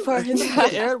say we put our hands in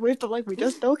the air and waved like we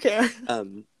just don't care.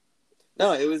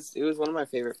 No, it was one of my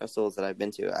favorite festivals that I've been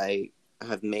to. I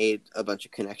have made a bunch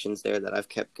of connections there that I've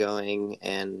kept going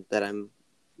and that I'm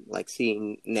like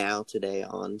seeing now today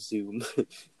on Zoom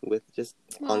with just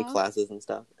on classes and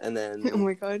stuff. And then oh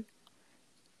my God.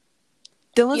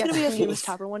 Dylan's gonna be a famous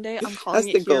tapper one day. I'm calling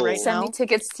it here right now. Send me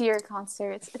tickets to your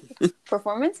concerts.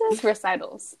 Performances?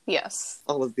 Recitals. Yes.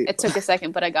 All of the It took a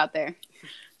second, but I got there.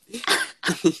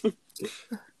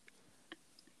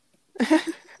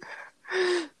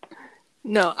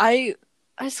 No, I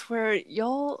swear,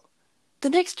 y'all, the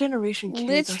next generation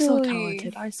kids are so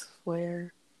talented. I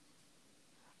swear.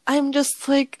 I'm just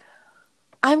like,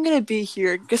 I'm gonna be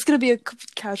here. Just gonna be a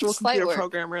casual computer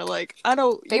programmer. Like, I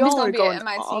don't. Baby's y'all gonna are be going at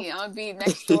MIT. off. I'm gonna be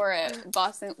next door at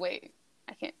Boston. Wait,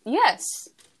 I can't. Yes,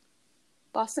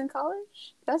 Boston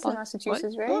College. That's in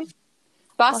Massachusetts, right? What?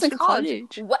 Boston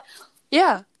College. What?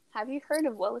 Yeah. Have you heard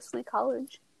of Wellesley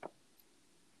College?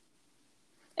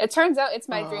 It turns out it's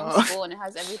my dream school, and it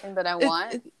has everything that I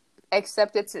want,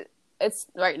 except it's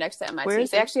right next to MIT.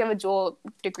 They actually have a dual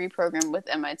degree program with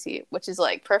MIT, which is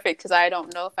like perfect because I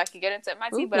don't know if I could get into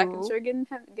MIT, but I can sure get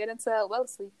into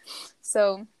Wellesley.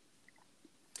 So.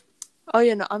 Oh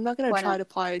yeah, no, I'm not gonna try to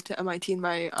apply to MIT in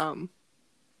my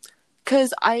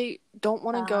because I don't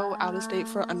want to go out of state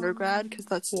for undergrad because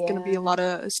that's gonna be a lot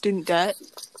of student debt,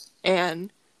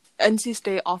 and NC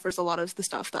State offers a lot of the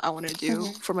stuff that I want to do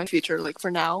for my future, like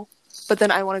for now. But then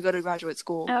I want to go to graduate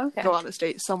school, go out of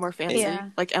state, somewhere fancy,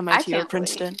 like MIT or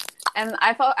Princeton. And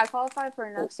I qualified for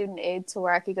enough student aid to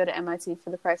where I could go to MIT for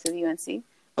the price of UNC,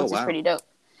 which is pretty dope.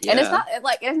 Yeah. And it's not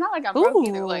like I'm broke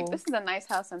either. Like, this is a nice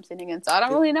house I'm sitting in, so I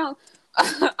don't really know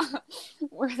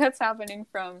where that's happening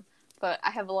from. But I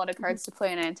have a lot of cards to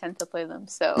play, and I intend to play them.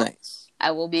 So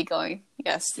I will be going.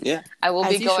 Yes, I will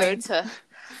be going to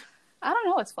I don't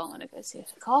know what's falling if it's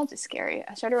college is scary.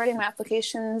 I started writing my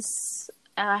applications,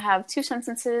 and I have 2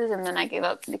 sentences, and then I gave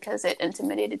up because it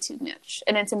intimidated too much.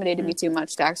 It intimidated me too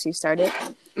much to actually start it.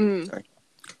 Sorry.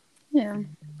 Yeah.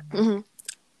 Mm-hmm.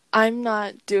 I'm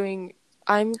going to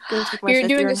take my You're 5th doing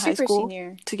year a in high super school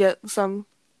senior. to get some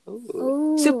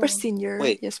Ooh. super senior.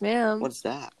 Wait, yes, ma'am. What's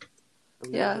that? I've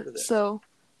never Yeah. heard of that.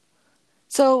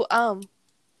 So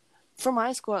for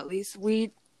my school at least,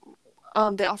 we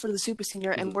they offer the super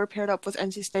senior, and we're paired up with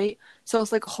NC State, so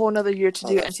it's like a whole another year to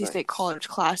do NC State college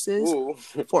classes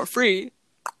for free.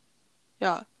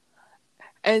 Yeah.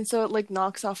 And so it like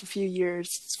knocks off a few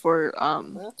years for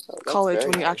college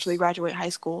when you actually graduate high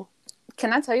school.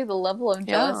 Can I tell you the level of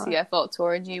jealousy I felt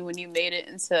towards you when you made it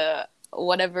into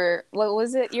what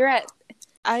was it? You're at.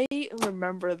 I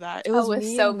remember that. I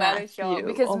was so mad at y'all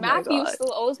because Matthew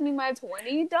still owes me my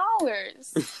 $20.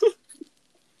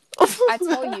 I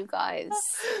told you guys.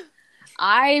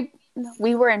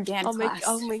 We were in band class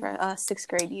for 6th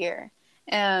grade year,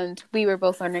 and we were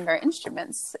both learning our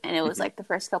instruments, and it was like the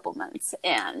first couple months.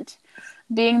 And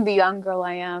being the young girl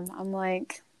I am, I'm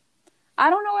like, I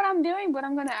don't know what I'm doing, but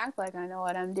I'm going to act like I know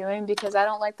what I'm doing because I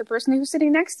don't like the person who's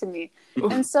sitting next to me.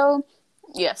 And so,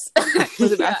 yes.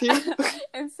 Was it Matthew?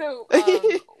 And so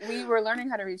we were learning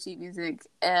how to read sheet music,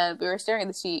 and we were staring at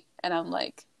the sheet, and I'm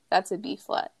like, that's a B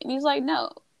flat. And he's like,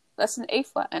 no, that's an A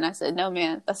flat. And I said, no,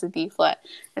 man, that's a B flat.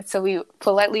 And so we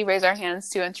politely raised our hands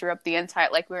to interrupt the entire,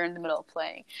 like we were in the middle of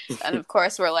playing. And of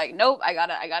course we're like, nope, I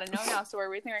gotta know now. So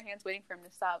we're raising our hands waiting for him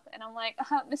to stop. And I'm like,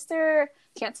 Mr.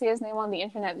 Can't say his name on the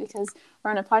internet because we're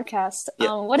on a podcast.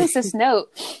 What is this note?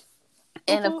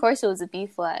 And of course it was a B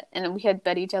flat. And we had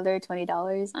bet each other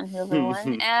 $20 on whoever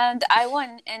won. And I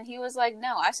won. And he was like,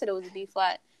 no, I said it was a B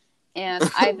flat. And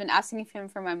I've been asking him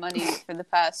for my money for the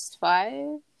past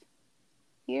 5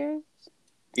 years.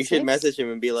 You should message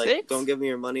him and be like, don't give me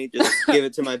your money, just give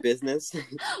it to my business.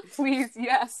 Please,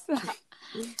 yes.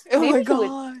 Oh my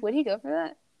god. Would he go for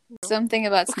that? Something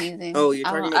about sneezing. Oh, you're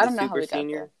talking about the super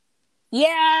senior?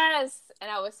 Yes!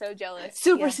 And I was so jealous.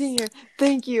 Super senior.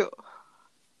 Thank you.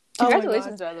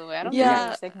 Congratulations, by the way. I don't think I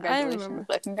ever say congratulations,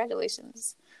 but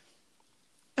congratulations.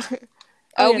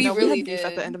 We really did.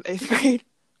 At the end of 8th grade.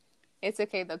 It's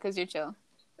okay, though, because you're chill.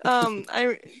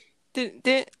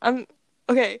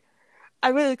 Okay. I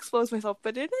really exposed myself,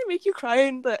 but didn't I make you cry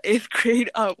in the 8th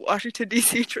grade Washington,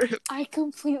 D.C. trip? I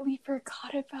completely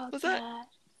forgot about that.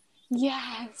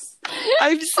 Yes.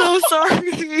 I'm so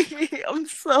sorry. I'm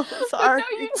so sorry. No,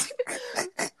 you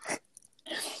didn't.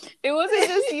 It wasn't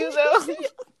just you, though.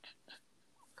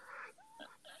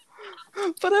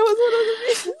 But I was one of the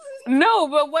reasons. No,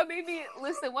 but what made me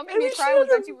cry was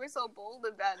that you were so bold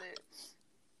about it.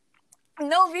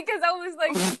 No, because I was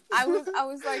like, I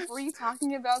was like, were you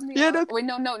talking about me? Yeah, Wait,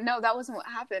 no, that wasn't what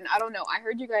happened. I don't know. I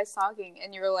heard you guys talking,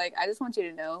 and you were like, I just want you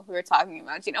to know we were talking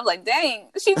about you. And I was like, dang,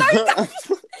 she's not even gonna try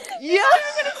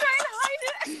and hide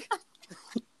it.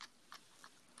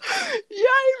 Yeah,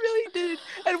 I really did.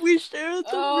 And we shared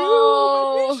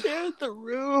the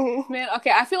room. Man,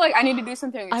 okay, I feel like I need to do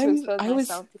something to expose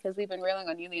myself because we've been railing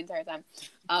on you the entire time.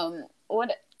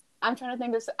 What? I'm trying to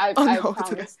think of... I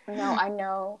promise. Okay. No,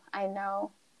 I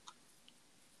know.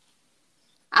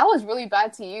 I was really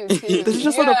bad to you, too. This is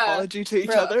just an apology to each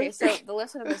other. Okay, so the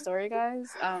lesson of the story, guys,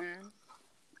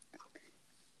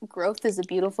 growth is a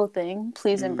beautiful thing.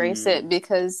 Please embrace it,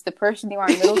 because the person you are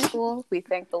in middle school, we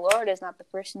thank the Lord, is not the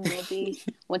person you'll be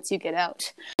once you get out.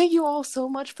 Thank you all so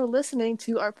much for listening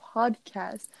to our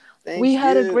podcast. We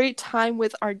had a great time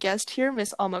with our guest here,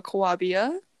 Miss Alma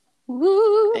Kwabia.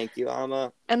 Woo! Thank you,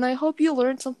 Alma. And I hope you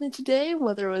learned something today,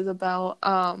 whether it was about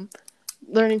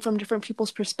learning from different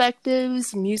people's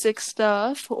perspectives, music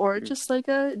stuff, or just like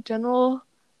a general,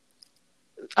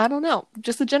 I don't know,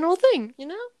 just a general thing, you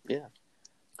know? Yeah.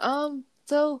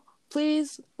 So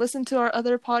please listen to our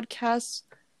other podcasts,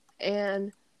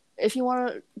 and if you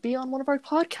want to be on one of our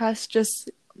podcasts, just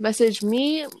message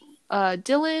me,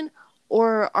 Dylan,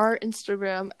 or our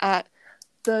Instagram at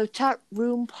the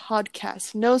CHATROOM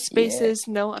podcast. No spaces,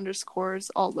 no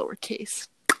underscores, all lowercase.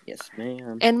 Yes,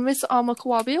 ma'am. And Miss Alma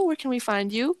Kwabia, where can we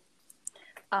find you?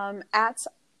 At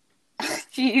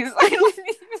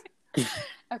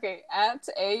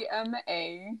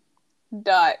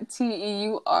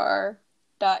ama.teur.art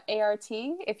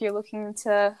if you're looking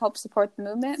to help support the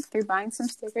movement through buying some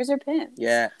stickers or pins.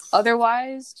 Yeah.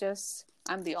 Otherwise,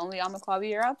 I'm the only Alma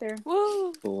Kwabia out there.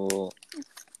 Woo! Cool.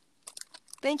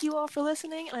 Thank you all for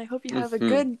listening, and I hope you have a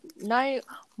good night,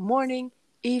 morning,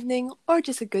 evening, or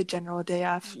just a good general day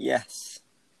off. Yes.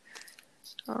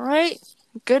 All right.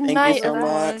 Good night, Thank you so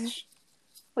everyone. much.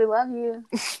 We love you.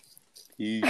 Peace.